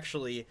characters are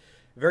actually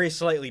very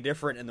slightly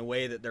different in the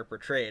way that they're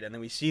portrayed, and then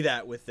we see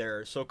that with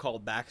their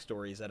so-called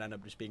backstories that end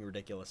up just being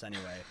ridiculous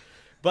anyway.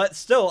 But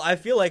still, I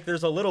feel like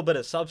there's a little bit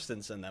of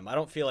substance in them. I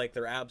don't feel like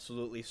they're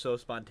absolutely so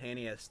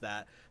spontaneous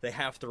that they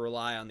have to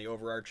rely on the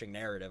overarching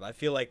narrative. I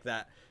feel like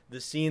that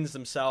the scenes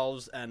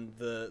themselves and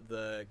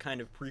the kind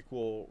of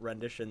prequel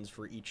renditions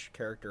for each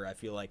character, I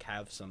feel like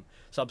have some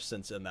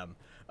substance in them.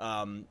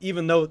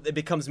 Even though it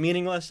becomes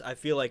meaningless, I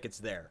feel like it's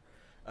there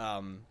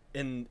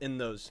in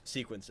those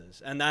sequences.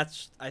 And I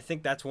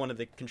think that's one of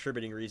the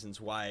contributing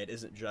reasons why it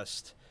isn't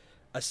just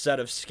a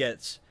set of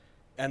skits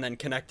and then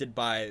connected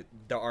by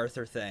the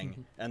Arthur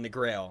thing and the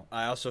Grail.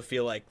 I also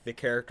feel like the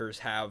characters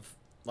have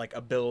like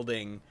a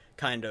building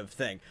kind of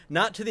thing.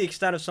 Not to the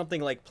extent of something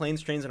like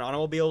Planes, Trains, and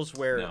Automobiles,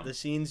 where the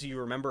scenes you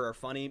remember are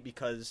funny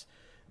because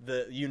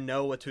you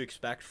know what to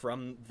expect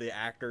from the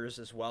actors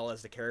as well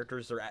as the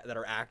characters that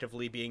are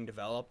actively being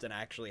developed and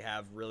actually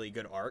have really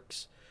good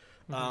arcs.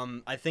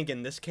 I think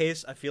in this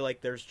case, I feel like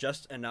there's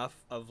just enough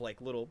of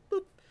like little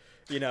boop,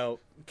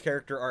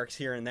 character arcs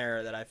here and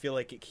there that I feel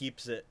like it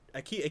keeps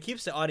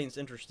the audience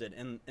interested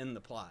in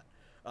the plot,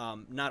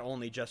 not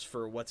only just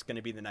for what's going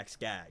to be the next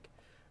gag,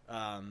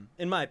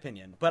 in my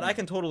opinion. But I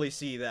can totally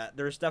see that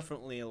there's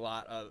definitely a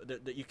lot of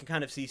that you can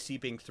kind of see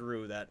seeping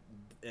through that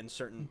in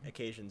certain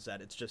occasions that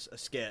it's just a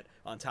skit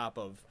on top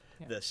of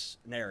this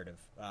narrative.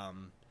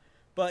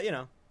 But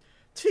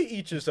to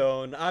each his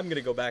own. I'm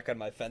gonna go back on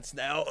my fence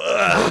now.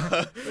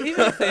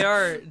 Even if they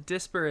are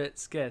disparate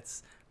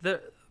skits,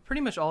 pretty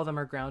much all of them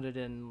are grounded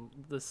in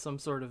some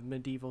sort of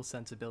medieval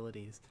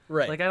sensibilities.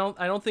 Right. Like I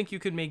don't think you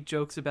could make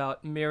jokes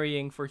about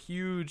marrying for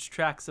huge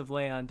tracts of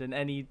land in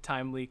any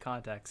timely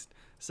context.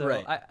 So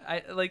right.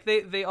 I like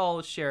they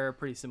all share a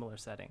pretty similar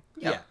setting.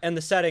 Yeah, and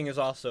the setting is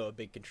also a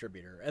big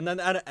contributor, and then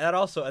that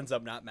also ends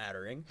up not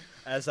mattering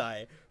as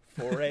I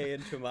foray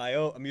into my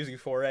own. I'm using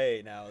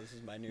foray now. This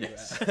is my new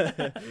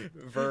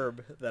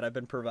verb that I've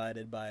been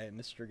provided by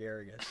Mr.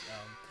 Garrigus.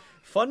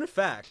 Fun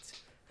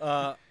fact.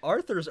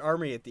 Arthur's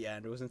army at the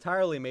end was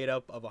entirely made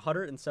up of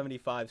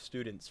 175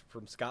 students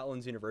from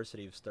Scotland's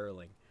University of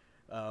Stirling.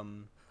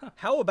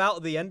 How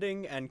about the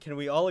ending, and can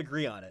we all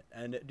agree on it?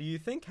 And do you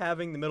think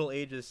having the Middle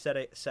Ages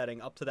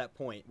setting up to that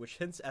point, which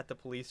hints at the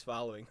police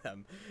following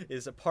them,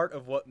 is a part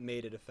of what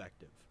made it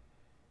effective?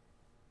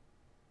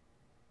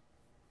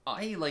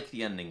 I like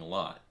the ending a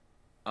lot.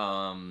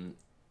 And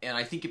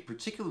I think it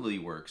particularly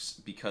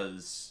works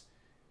because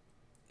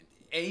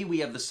we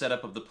have the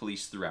setup of the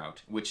police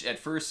throughout, which at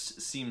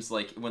first seems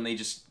like when they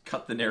just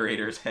cut the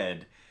narrator's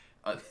head.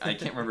 I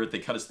can't remember if they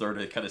cut his throat or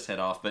they cut his head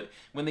off, but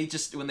when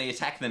they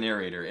attack the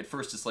narrator, at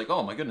first it's like,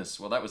 oh my goodness,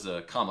 well that was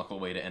a comical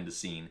way to end a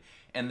scene.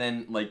 And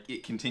then, like,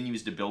 it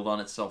continues to build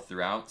on itself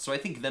throughout. So I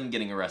think them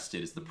getting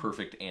arrested is the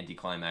perfect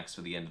anticlimax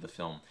for the end of the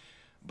film.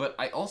 But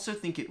I also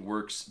think it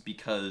works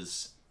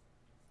because,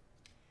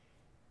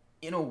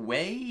 in a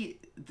way,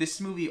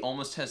 this movie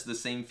almost has the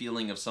same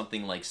feeling of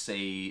something like,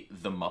 say,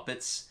 The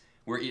Muppets,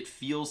 where it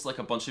feels like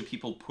a bunch of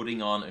people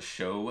putting on a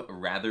show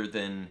rather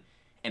than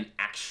an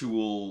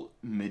actual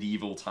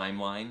medieval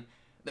timeline,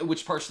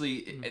 which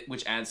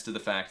which adds to the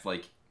fact,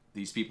 like,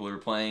 these people are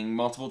playing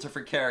multiple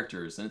different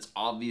characters, and it's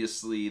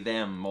obviously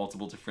them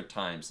multiple different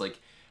times.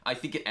 Like, I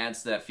think it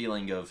adds to that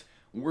feeling of,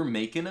 we're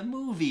making a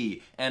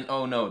movie, and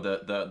oh no,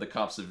 the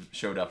cops have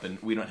showed up, and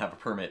we don't have a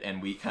permit,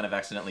 and we kind of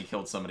accidentally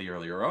killed somebody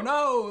earlier. Oh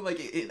no! Like,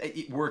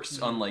 it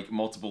works on, like,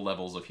 multiple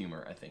levels of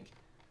humor, I think.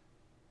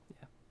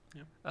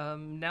 Yeah.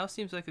 Now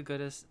seems like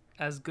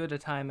as good a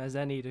time as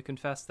any to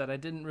confess that I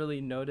didn't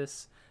really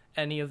notice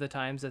any of the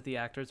times that the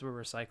actors were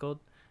recycled.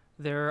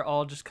 They're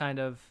all just kind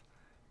of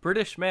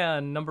British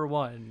man number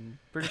 1,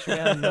 British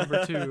man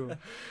number 2.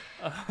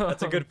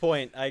 That's a good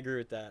point. I agree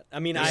with that. I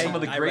mean, They're some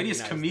of the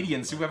greatest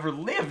comedians who ever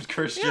lived,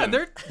 Christian.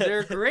 Yeah,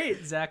 they're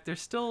great, Zach. They're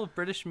still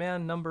British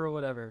man number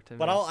whatever to me.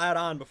 But I'll add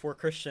on before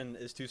Christian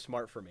is too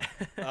smart for me.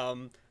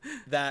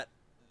 That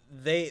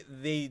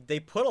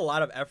they put a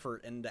lot of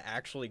effort into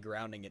actually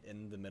grounding it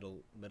in the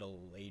Middle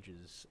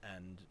Ages,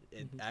 and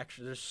it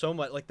actually, there's so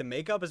much, like, the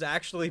makeup is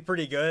actually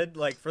pretty good,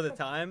 like, for the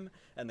time,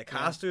 and the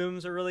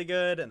costumes are really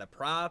good, and the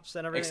props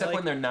and everything. Except like,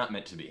 when they're not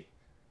meant to be.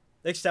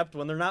 Except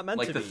when they're not meant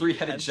to be. Like the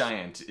three-headed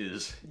giant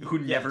who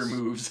never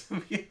moves.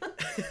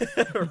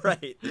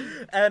 Right.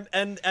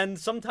 And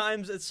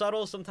sometimes it's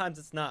subtle, sometimes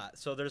it's not.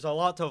 So there's a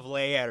lot of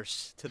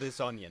layers to this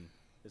onion,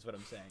 is what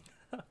I'm saying.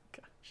 Oh,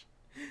 gosh.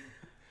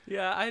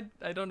 Yeah,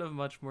 I don't have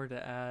much more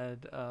to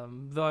add.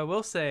 Though I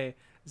will say,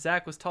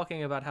 Zach was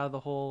talking about how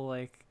the whole,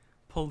 like,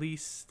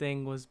 police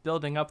thing was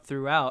building up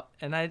throughout,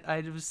 and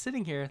I was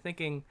sitting here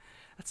thinking,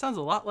 that sounds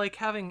a lot like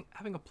having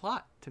a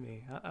plot to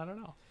me. I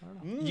don't know.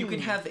 You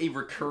can have a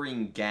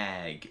recurring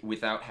gag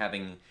without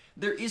having...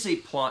 There is a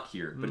plot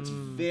here, but it's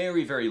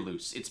very, very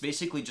loose. It's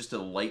basically just a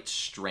light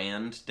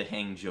strand to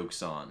hang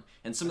jokes on.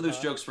 And some of those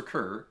jokes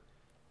recur.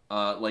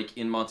 Like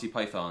in Monty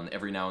Python,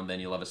 every now and then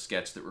you'll have a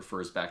sketch that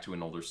refers back to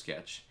an older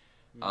sketch.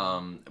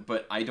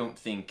 But I don't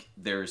think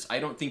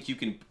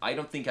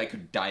I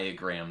could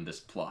diagram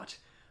this plot.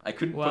 I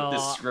couldn't put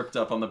this script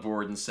up on the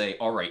board and say,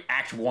 all right,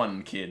 act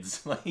 1,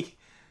 kids. Like...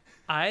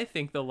 I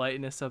think the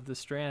lightness of the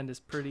strand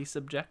is pretty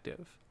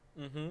subjective.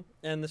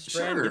 And the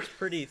strand gets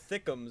pretty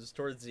thickums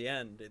towards the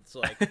end. It's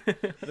like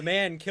the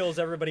man kills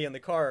everybody in the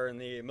car and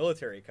the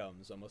military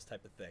comes, almost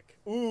type of thick.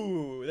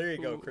 Ooh, there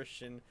you go,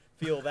 Christian.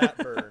 Feel that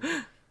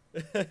burn.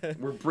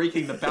 We're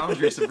breaking the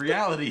boundaries of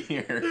reality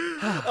here.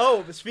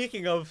 Oh,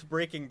 speaking of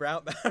breaking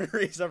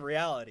boundaries of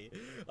reality,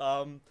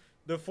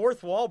 the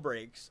fourth wall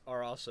breaks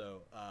are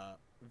also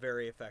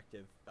very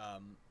effective,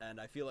 and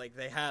I feel like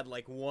they had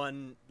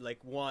one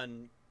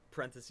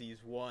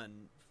parentheses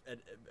 1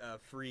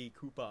 free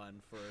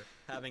coupon for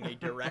having a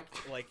direct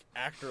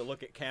actor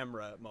look at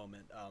camera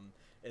moment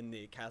in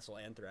the Castle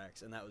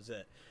Anthrax, and that was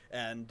it.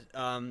 And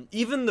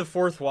even the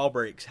fourth wall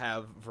breaks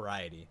have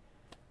variety.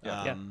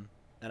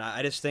 And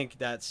I just think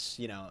that's,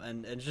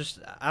 and just,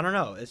 I don't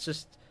know, it's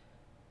just,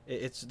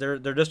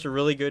 they're just a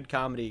really good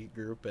comedy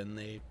group, and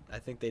I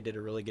think they did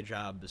a really good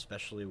job,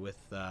 especially with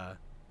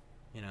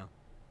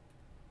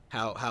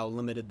how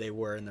limited they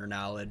were in their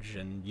knowledge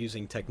and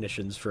using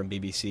technicians from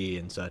BBC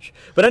and such.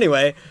 But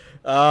anyway,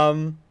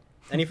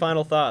 any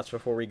final thoughts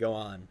before we go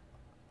on?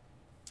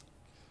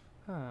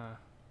 I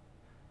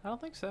don't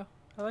think so.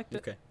 I liked it.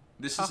 Okay.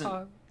 This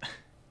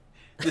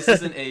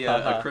isn't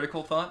a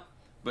critical thought,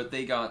 but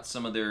they got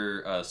some of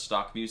their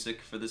stock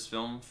music for this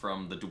film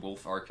from the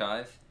DeWolf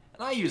Archive,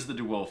 and I use the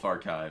DeWolf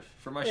Archive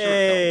for my short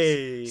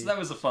films. So that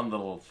was a fun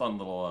little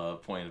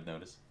point of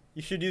notice.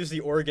 You should use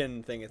the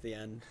organ thing at the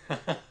end.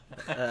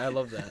 I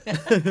love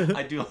that.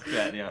 I do like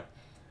that, yeah.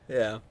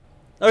 Yeah.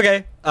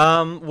 Okay.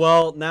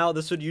 Well, now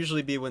this would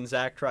usually be when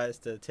Zach tries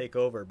to take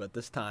over, but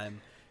this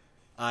time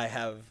I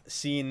have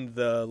seen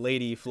the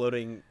lady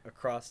floating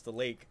across the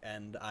lake,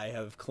 and I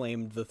have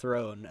claimed the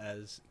throne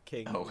as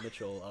King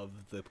Mitchell of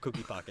the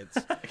Cookie Pockets.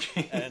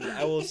 Okay. And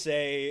I will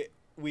say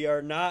we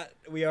are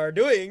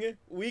doing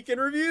Week in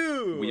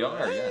Review. We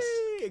are, Hey! yes.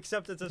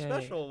 Except it's a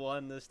special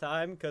one this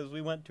time because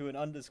we went to an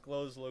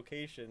undisclosed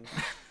location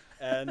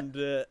and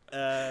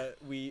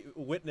we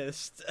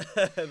witnessed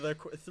the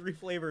Three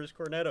Flavors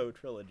Cornetto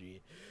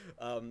trilogy.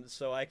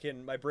 So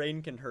my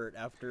brain can hurt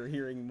after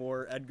hearing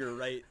more Edgar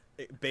Wright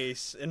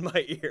bass in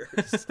my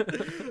ears.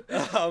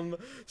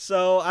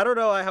 So I don't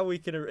know how we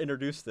can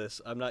introduce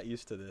this. I'm not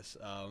used to this.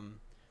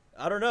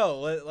 I don't know.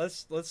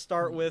 Let's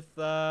start with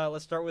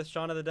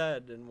Shaun of the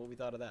Dead and what we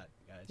thought of that,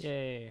 guys.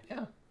 Yay!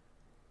 Yeah.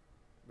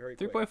 very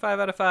quick. 3.5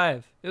 out of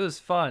 5. It was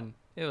fun.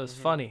 It was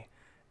funny.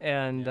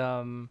 And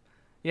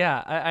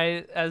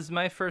I as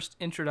my first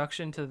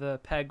introduction to the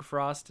Peg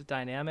Frost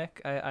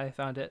dynamic, I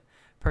found it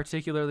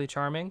particularly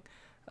charming.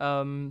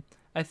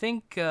 I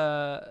think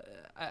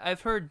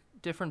I've heard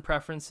different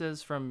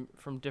preferences from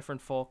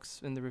different folks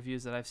in the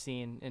reviews that I've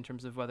seen in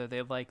terms of whether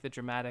they like the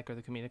dramatic or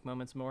the comedic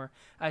moments more.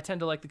 I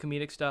tend to like the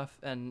comedic stuff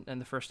and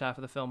the first half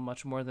of the film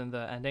much more than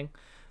the ending.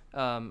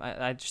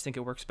 I just think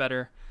it works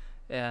better,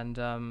 and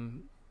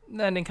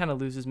the ending kind of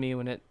loses me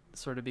when it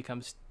sort of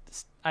becomes,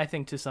 I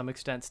think, to some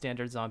extent,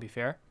 standard zombie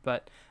fare.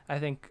 But I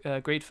think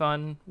great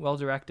fun, well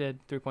directed,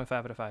 3.5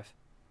 out of 5.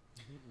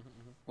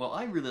 Well,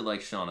 I really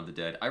like Shaun of the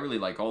Dead. I really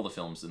like all the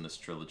films in this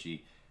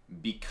trilogy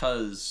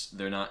because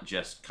they're not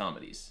just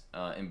comedies,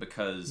 and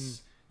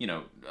because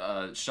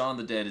Shaun of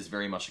the Dead is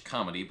very much a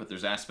comedy, but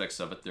there's aspects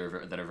of it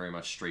that are very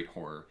much straight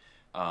horror.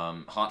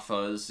 Hot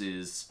Fuzz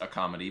is a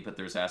comedy, but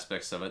there's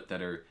aspects of it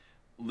that are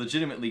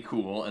legitimately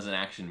cool as an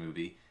action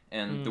movie.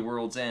 And The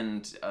World's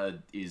End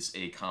is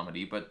a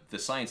comedy, but the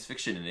science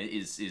fiction in it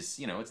is it's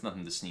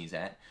nothing to sneeze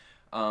at.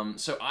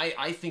 So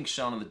I think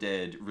Shaun of the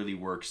Dead really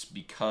works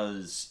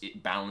because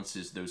it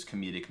balances those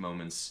comedic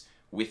moments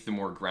with the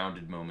more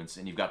grounded moments,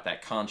 and you've got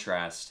that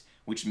contrast,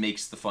 which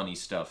makes the funny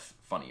stuff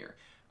funnier.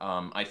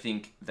 I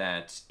think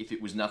that if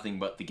it was nothing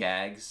but the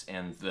gags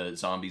and the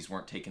zombies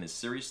weren't taken as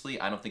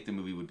seriously, I don't think the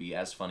movie would be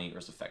as funny or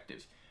as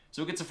effective.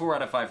 So it gets a 4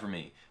 out of 5 for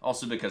me.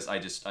 Also because I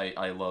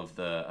love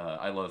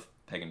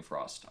Peg and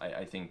Frost.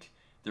 I think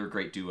they're a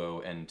great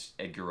duo, and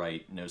Edgar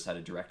Wright knows how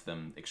to direct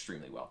them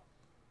extremely well.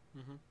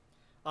 Mm-hmm.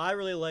 I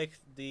really like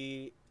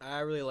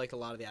a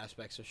lot of the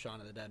aspects of Shaun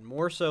of the Dead,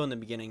 more so in the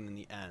beginning than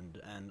the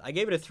end. And I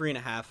gave it a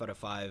 3.5 out of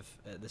 5,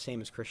 the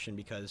same as Christian,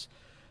 because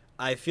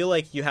I feel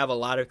like you have a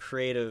lot of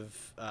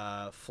creative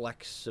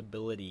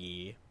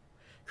flexibility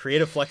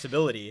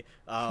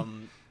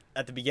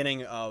at the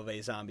beginning of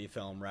a zombie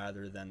film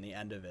rather than the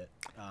end of it.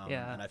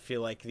 And I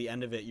feel like the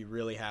end of it, you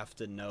really have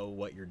to know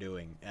what you're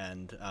doing.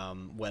 And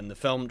when the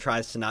film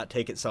tries to not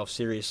take itself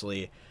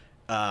seriously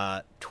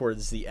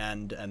towards the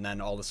end, and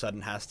then all of a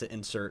sudden has to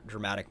insert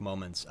dramatic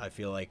moments, I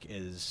feel like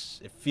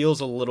it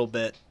feels a little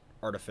bit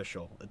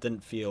artificial.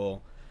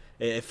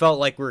 It felt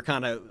like we're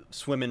kind of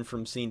swimming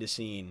from scene to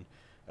scene,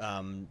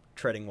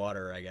 treading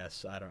water, I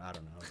guess. I don't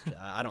know.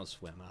 I don't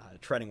swim.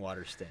 Treading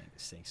water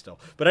stinks still.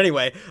 But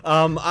anyway,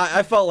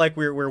 I felt like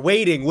we're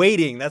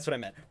waiting. That's what I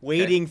meant.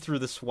 Waiting through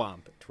the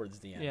swamp towards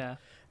the end. Yeah.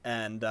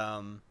 And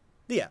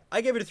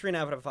I gave it a 3.5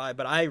 out of 5,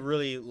 but I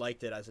really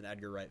liked it as an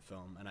Edgar Wright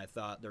film, and I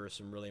thought there were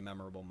some really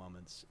memorable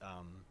moments,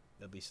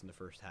 at least in the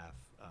first half.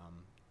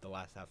 The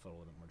last half felt a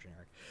little bit more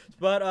generic.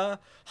 But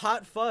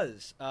Hot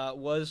Fuzz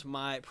was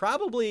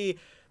probably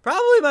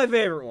my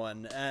favorite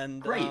one, and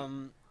Great.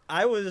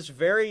 I was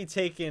very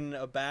taken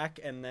aback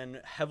and then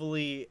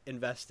heavily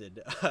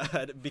invested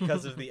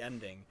because of the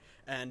ending.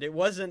 And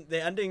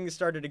the ending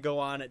started to go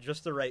on at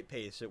just the right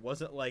pace. It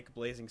wasn't like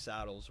Blazing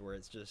Saddles where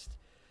it's just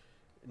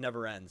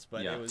never ends,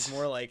 but it was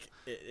more like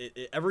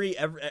they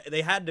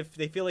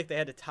feel like they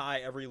had to tie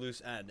every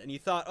loose end. And you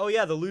thought, oh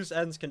yeah, the loose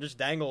ends can just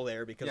dangle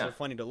there because they're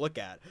funny to look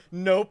at.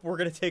 Nope, we're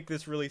going to take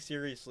this really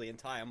seriously and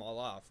tie them all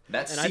off.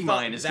 That sea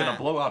mine is going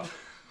to blow up.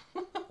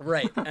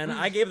 Right. And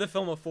I gave the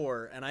film a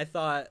 4, and I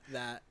thought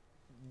that,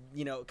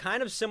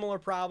 kind of similar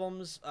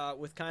problems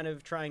with kind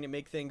of trying to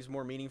make things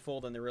more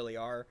meaningful than they really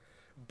are.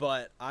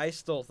 But I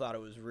still thought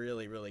it was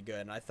really, really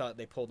good. And I thought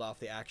they pulled off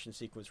the action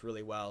sequence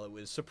really well. It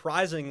was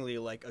surprisingly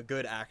like a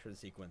good action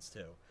sequence,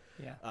 too.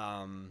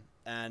 Yeah.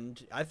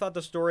 And I thought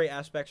the story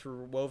aspects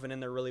were woven in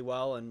there really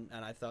well. And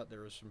I thought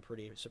there was some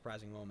pretty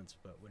surprising moments.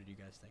 But what did you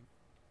guys think?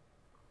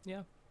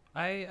 Yeah.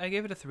 I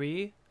gave it a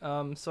 3.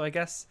 So I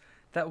guess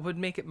that would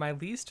make it my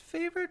least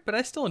favorite, but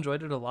I still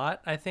enjoyed it a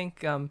lot. I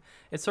think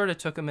it sort of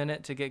took a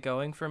minute to get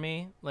going for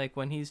me. Like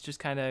when he's just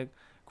kind of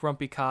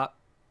grumpy cop,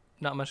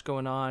 not much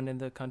going on in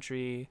the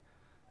country.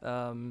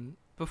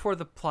 Before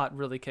the plot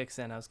really kicks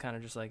in, I was kind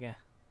of just like, eh.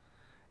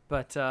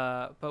 But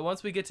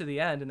once we get to the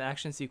end and the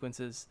action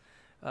sequences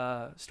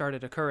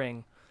started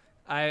occurring,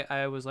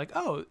 I was like,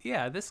 oh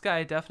yeah, this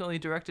guy definitely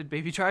directed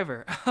Baby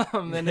Driver,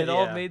 and it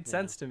all made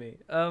sense to me.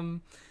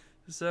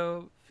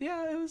 So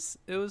yeah,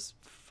 it was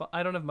fun.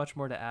 I don't have much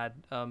more to add.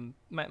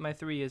 My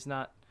 3 is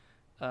not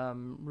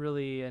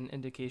really an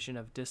indication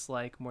of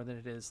dislike more than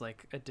it is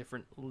like a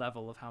different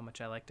level of how much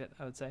I liked it,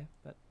 I would say.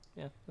 But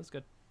yeah, that's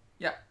good.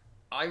 Yeah,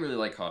 I really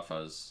like Hot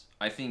Fuzz.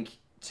 I think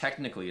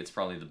technically it's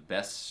probably the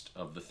best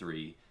of the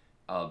 3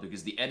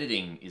 because the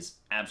editing is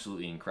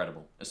absolutely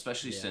incredible,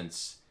 especially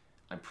since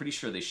I'm pretty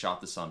sure they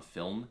shot this on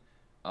film,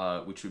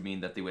 which would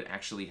mean that they would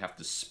actually have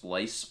to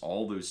splice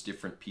all those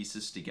different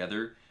pieces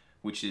together,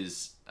 which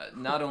is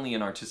not only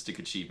an artistic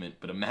achievement,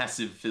 but a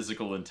massive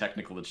physical and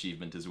technical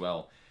achievement as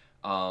well.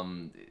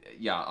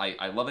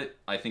 I love it.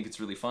 I think it's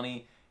really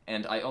funny.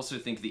 And I also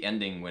think the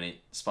ending, when it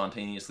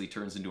spontaneously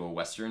turns into a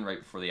Western right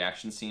before the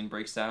action scene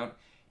breaks out,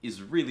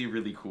 is really,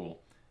 really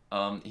cool.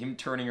 Him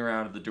turning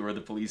around at the door of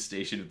the police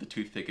station with the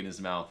toothpick in his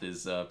mouth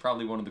is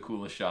probably one of the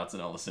coolest shots in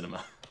all the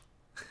cinema.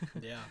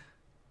 Yeah.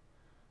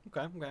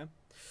 Okay.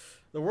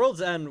 The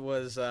World's End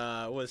was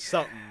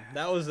something.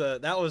 That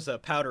was a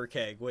powder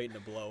keg waiting to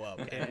blow up,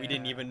 and we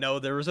didn't even know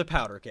there was a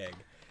powder keg.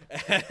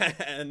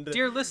 And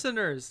Dear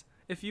listeners,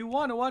 if you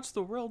want to watch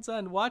The World's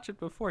End, watch it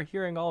before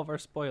hearing all of our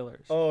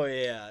spoilers. oh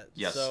yeah,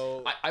 Yes,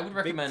 So I would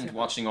recommend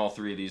watching all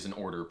three of these in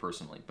order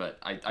personally, but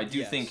I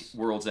do think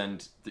World's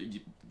End,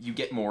 you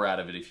get more out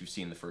of it if you've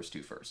seen the first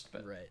two first.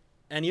 But. right,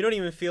 and you don't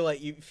even feel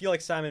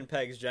like Simon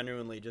Pegg's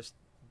genuinely just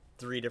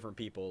three different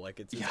people. Like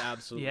it's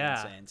absolutely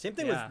insane. Same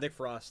thing with Nick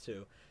Frost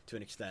too, to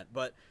an extent.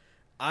 But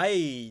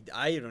I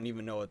don't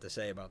even know what to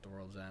say about The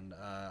World's End.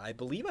 I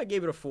believe I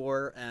gave it a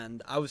 4,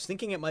 and I was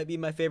thinking it might be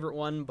my favorite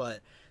one, but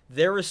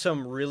there was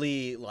some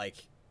really like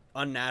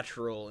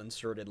unnatural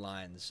inserted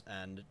lines,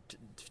 and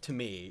to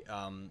me,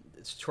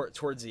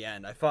 towards the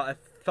end, I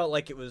felt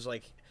like it was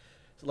like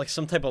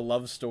some type of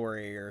love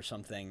story or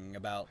something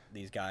about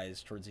these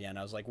guys towards the end.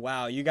 I was like,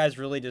 wow, you guys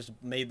really just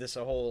made this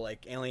a whole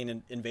like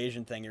alien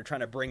invasion thing. You're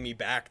trying to bring me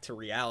back to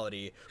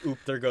reality. Oop,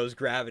 there goes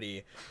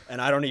gravity. And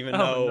I don't even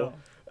know. No.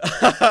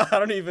 I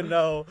don't even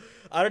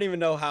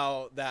know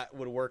how that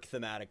would work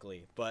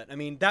thematically. But I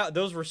mean,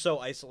 those were so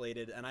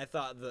isolated, and I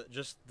thought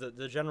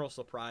the general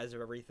surprise of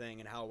everything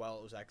and how well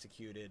it was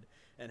executed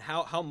and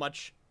how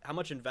much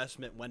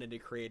investment went into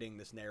creating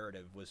this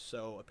narrative was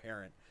so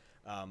apparent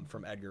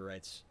from Edgar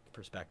Wright's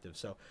perspective.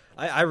 So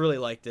I really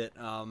liked it.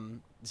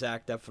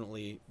 Zach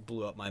definitely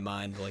blew up my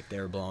mind like they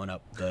were blowing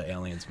up the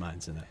aliens'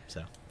 minds in it.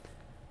 So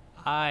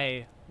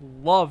I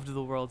loved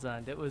The World's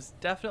End. It was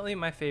definitely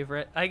my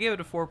favorite. I gave it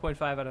a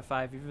 4.5 out of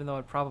 5, even though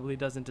it probably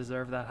doesn't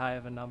deserve that high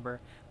of a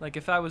number. Like,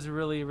 if I was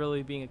really,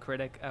 really being a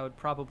critic, I would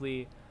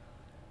probably...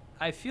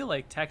 I feel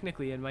like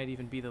technically it might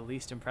even be the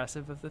least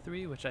impressive of the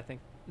three, which I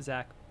think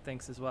Zach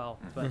thinks as well.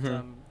 But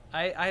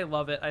I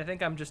love it. I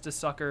think I'm just a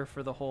sucker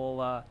for the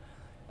whole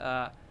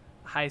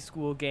high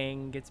school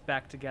gang gets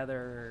back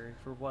together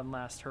for one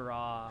last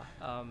hurrah.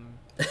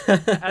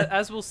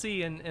 As we'll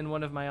see in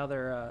one of my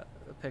other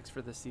picks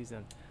for this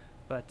season.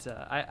 But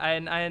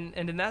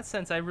and in that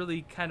sense, I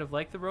really kind of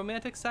like the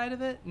romantic side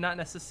of it, not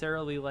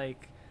necessarily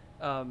like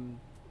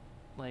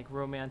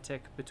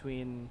romantic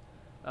between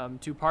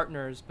two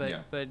partners,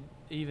 but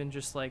even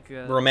just like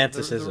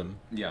romanticism.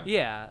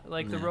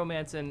 The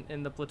romance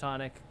and the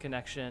platonic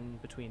connection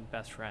between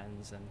best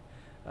friends.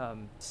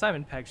 And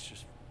Simon Pegg's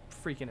just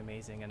freaking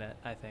amazing in it,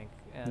 I think.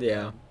 And,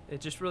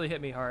 it just really hit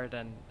me hard,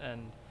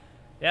 and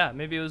yeah,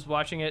 maybe it was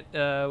watching it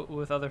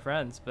with other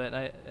friends, but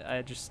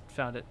I just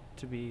found it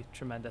to be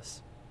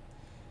tremendous.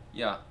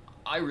 Yeah,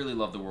 I really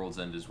love The World's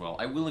End as well.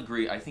 I will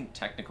agree, I think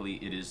technically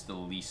it is the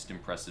least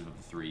impressive of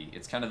the three.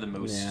 It's kind of the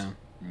most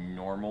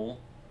normal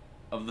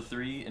of the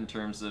three in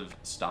terms of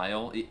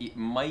style. It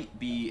might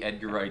be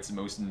Edgar Wright's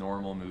most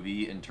normal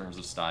movie in terms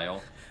of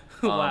style.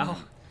 Wow.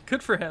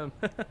 Good for him.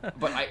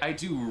 But I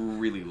do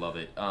really love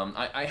it.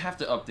 I have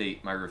to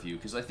update my review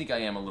because I think I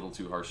am a little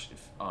too harsh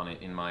on it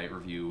in my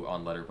review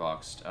on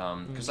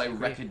Letterboxd. Because I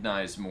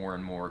recognize more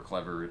and more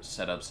clever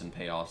setups and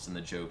payoffs in the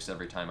jokes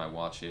every time I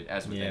watch it,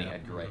 as with any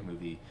Edgar Wright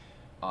movie.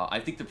 I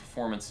think the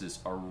performances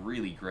are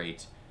really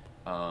great.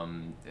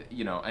 And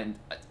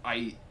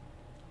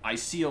I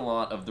see a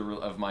lot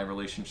of my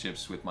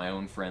relationships with my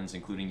own friends,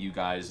 including you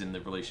guys, in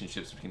the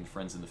relationships between the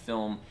friends in the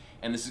film.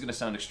 And this is going to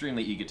sound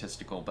extremely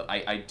egotistical, but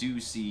I do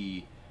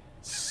see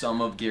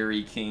some of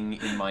Gary King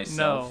in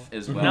myself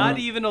as well. Not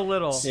even a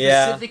little.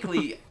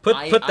 Specifically,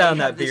 put down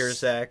that beer,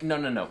 Zach.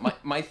 No.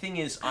 My thing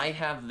is, I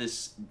have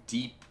this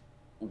deep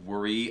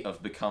worry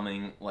of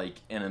becoming like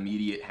an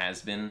immediate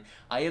has-been.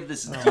 I have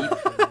this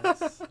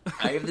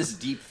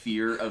deep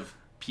fear of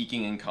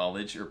peaking in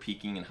college or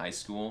peaking in high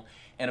school.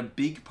 And a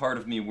big part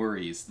of me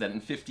worries that in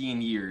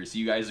 15 years,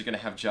 you guys are going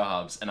to have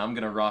jobs, and I'm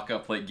going to rock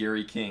up like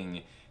Gary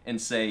King and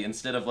say,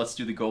 instead of let's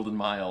do the Golden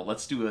Mile,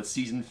 let's do a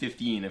season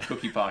 15 of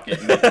Cookie Pocket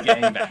and get the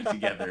gang back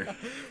together.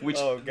 Which,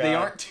 they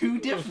aren't too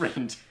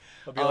different.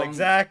 I'll be like,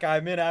 Zach,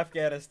 I'm in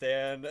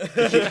Afghanistan.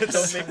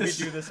 Don't make me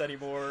do this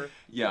anymore.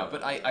 Yeah,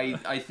 but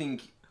I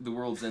think The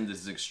World's End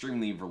is an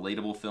extremely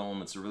relatable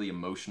film. It's a really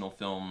emotional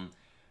film.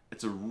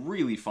 It's a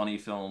really funny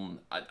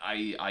film.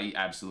 I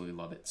absolutely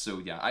love it. So,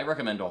 yeah, I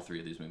recommend all three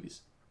of these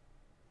movies.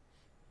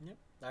 Yep,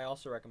 I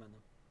also recommend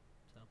them.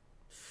 So.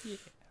 Yeah.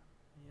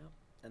 Yep,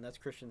 and that's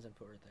Christian's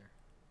input right there.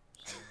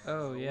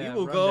 So, we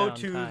will go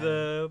to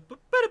the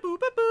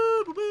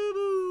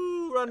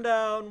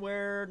rundown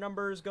where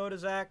numbers go to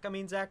Zach. I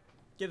mean, Zach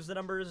gives the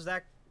numbers.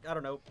 Zach, I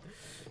don't know.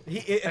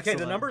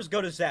 The numbers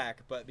go to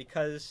Zach, but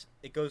because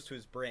it goes to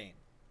his brain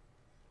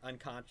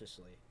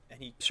unconsciously, and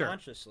he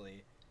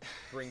consciously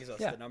brings us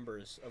the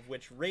numbers of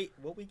which rate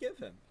what we give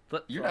him.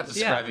 You're not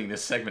describing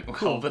this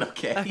segment well, but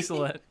okay.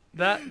 Excellent.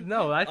 I think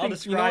I'll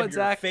describe your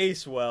Zach...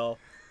 face well.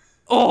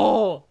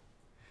 Oh.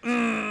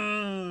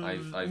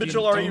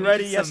 Mitchell, are you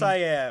ready? Yes, I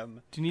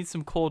am. Do you need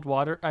some cold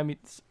water? I mean,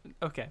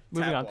 okay,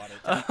 moving on.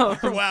 Tap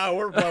water. Wow,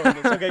 we're blowing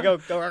this. Okay, go.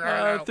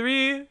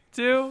 3,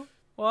 2,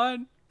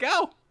 1,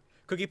 go.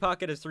 Cookie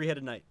Pocket is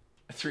 3-Headed Knight.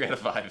 3 out of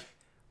 5.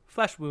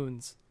 Flesh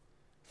wounds.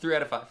 3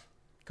 out of 5.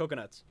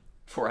 Coconuts.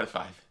 4 out of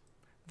 5.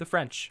 The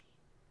French.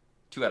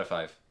 2 out of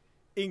 5.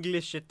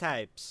 English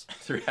types.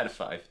 3 out of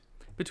 5.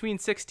 Between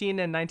 16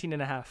 and 19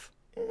 and a half.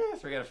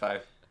 3 out of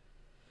 5.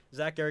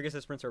 Zach Garrigus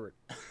as Prince Herbert.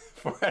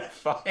 4 out of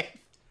 5.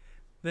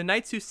 The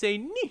Knights Who Say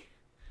Ni.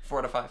 4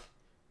 out of 5.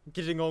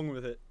 Getting on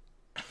with it.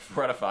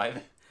 4 out of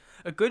 5.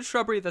 A good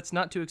shrubbery that's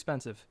not too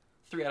expensive.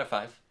 3 out of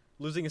 5.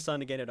 Losing a son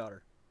to gain a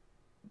daughter.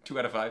 2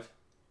 out of 5.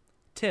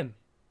 Tim.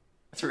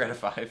 3 out of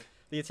 5.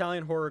 The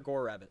Italian horror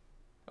gore rabbit.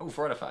 Oh,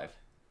 4 out of 5.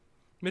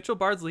 Mitchell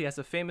Bardsley as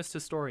a famous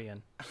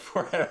historian.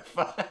 4 out of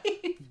 5.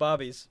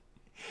 Bobbies.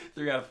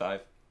 3 out of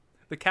 5.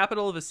 The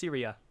capital of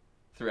Assyria.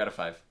 3 out of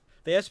 5.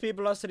 The SP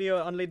Velocity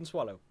Unladen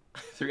Swallow.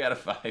 3 out of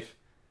 5.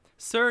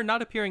 Sir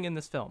not appearing in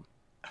this film.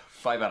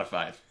 5 out of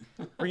 5.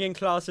 Bringing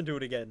Klaus into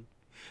it again.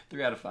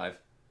 3 out of 5.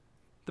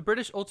 The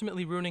British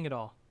ultimately ruining it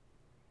all.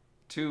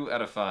 2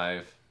 out of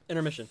 5.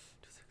 Intermission.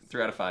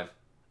 3 out of 5.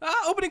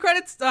 Opening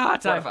credits. 4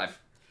 out Time. of 5.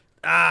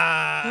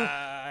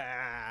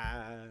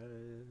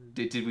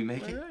 Did we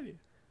make it? Alrighty.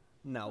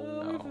 No.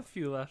 We have a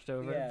few left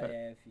over.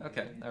 but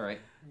Okay, all right.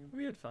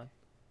 we had fun.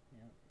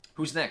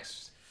 Who's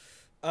next?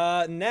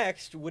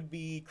 Next would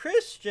be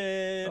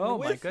Christian Oh,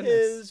 my with goodness.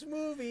 his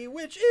movie,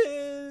 which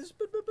is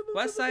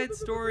West Side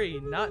Story,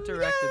 not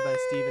directed by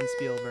Steven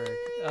Spielberg.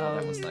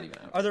 That was not even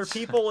out. Are there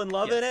people in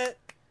love in it?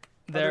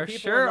 There people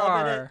sure in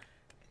love in it? are.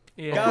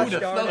 Yeah. Gosh Who'da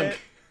darn thunk? it.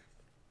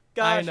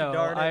 Gosh know,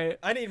 darn it.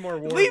 I need more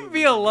war Leave movies me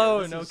in here.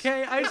 alone, This is-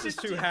 okay? I This is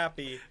just too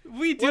happy.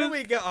 we do. What do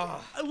we go?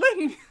 Oh, Let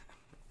me-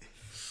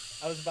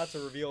 I was about to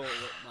reveal what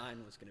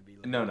mine was going to be.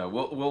 Like. No,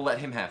 we'll let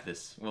him have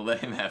this. We'll let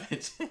him have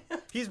it.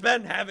 He's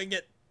been having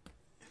it.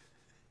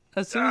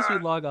 As soon as we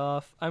log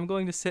off, I'm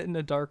going to sit in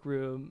a dark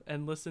room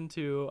and listen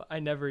to "I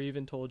Never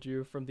Even Told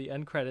You" from the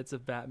end credits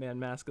of Batman: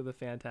 Mask of the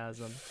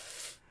Phantasm,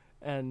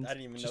 and I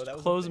didn't even know just that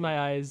was a close thing. my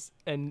eyes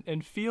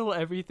and feel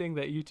everything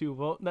that you two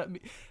won't let me.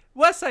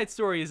 West Side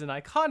Story is an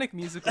iconic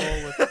musical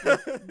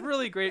with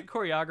really great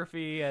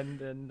choreography,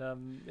 and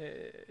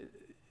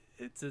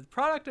it's a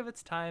product of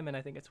its time, and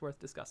I think it's worth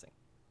discussing.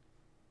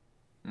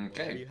 There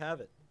Okay. you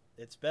have it.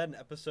 It's been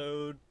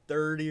episode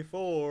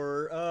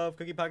 34 of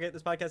Cookie Pocket.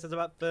 This podcast is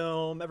about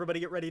film. Everybody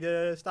get ready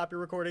to stop your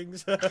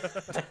recordings.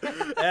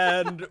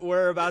 And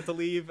we're about to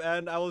leave,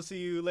 and I will see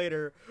you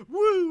later.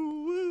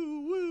 Woo,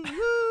 woo, woo,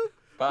 woo.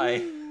 Bye.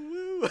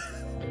 Woo,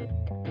 woo.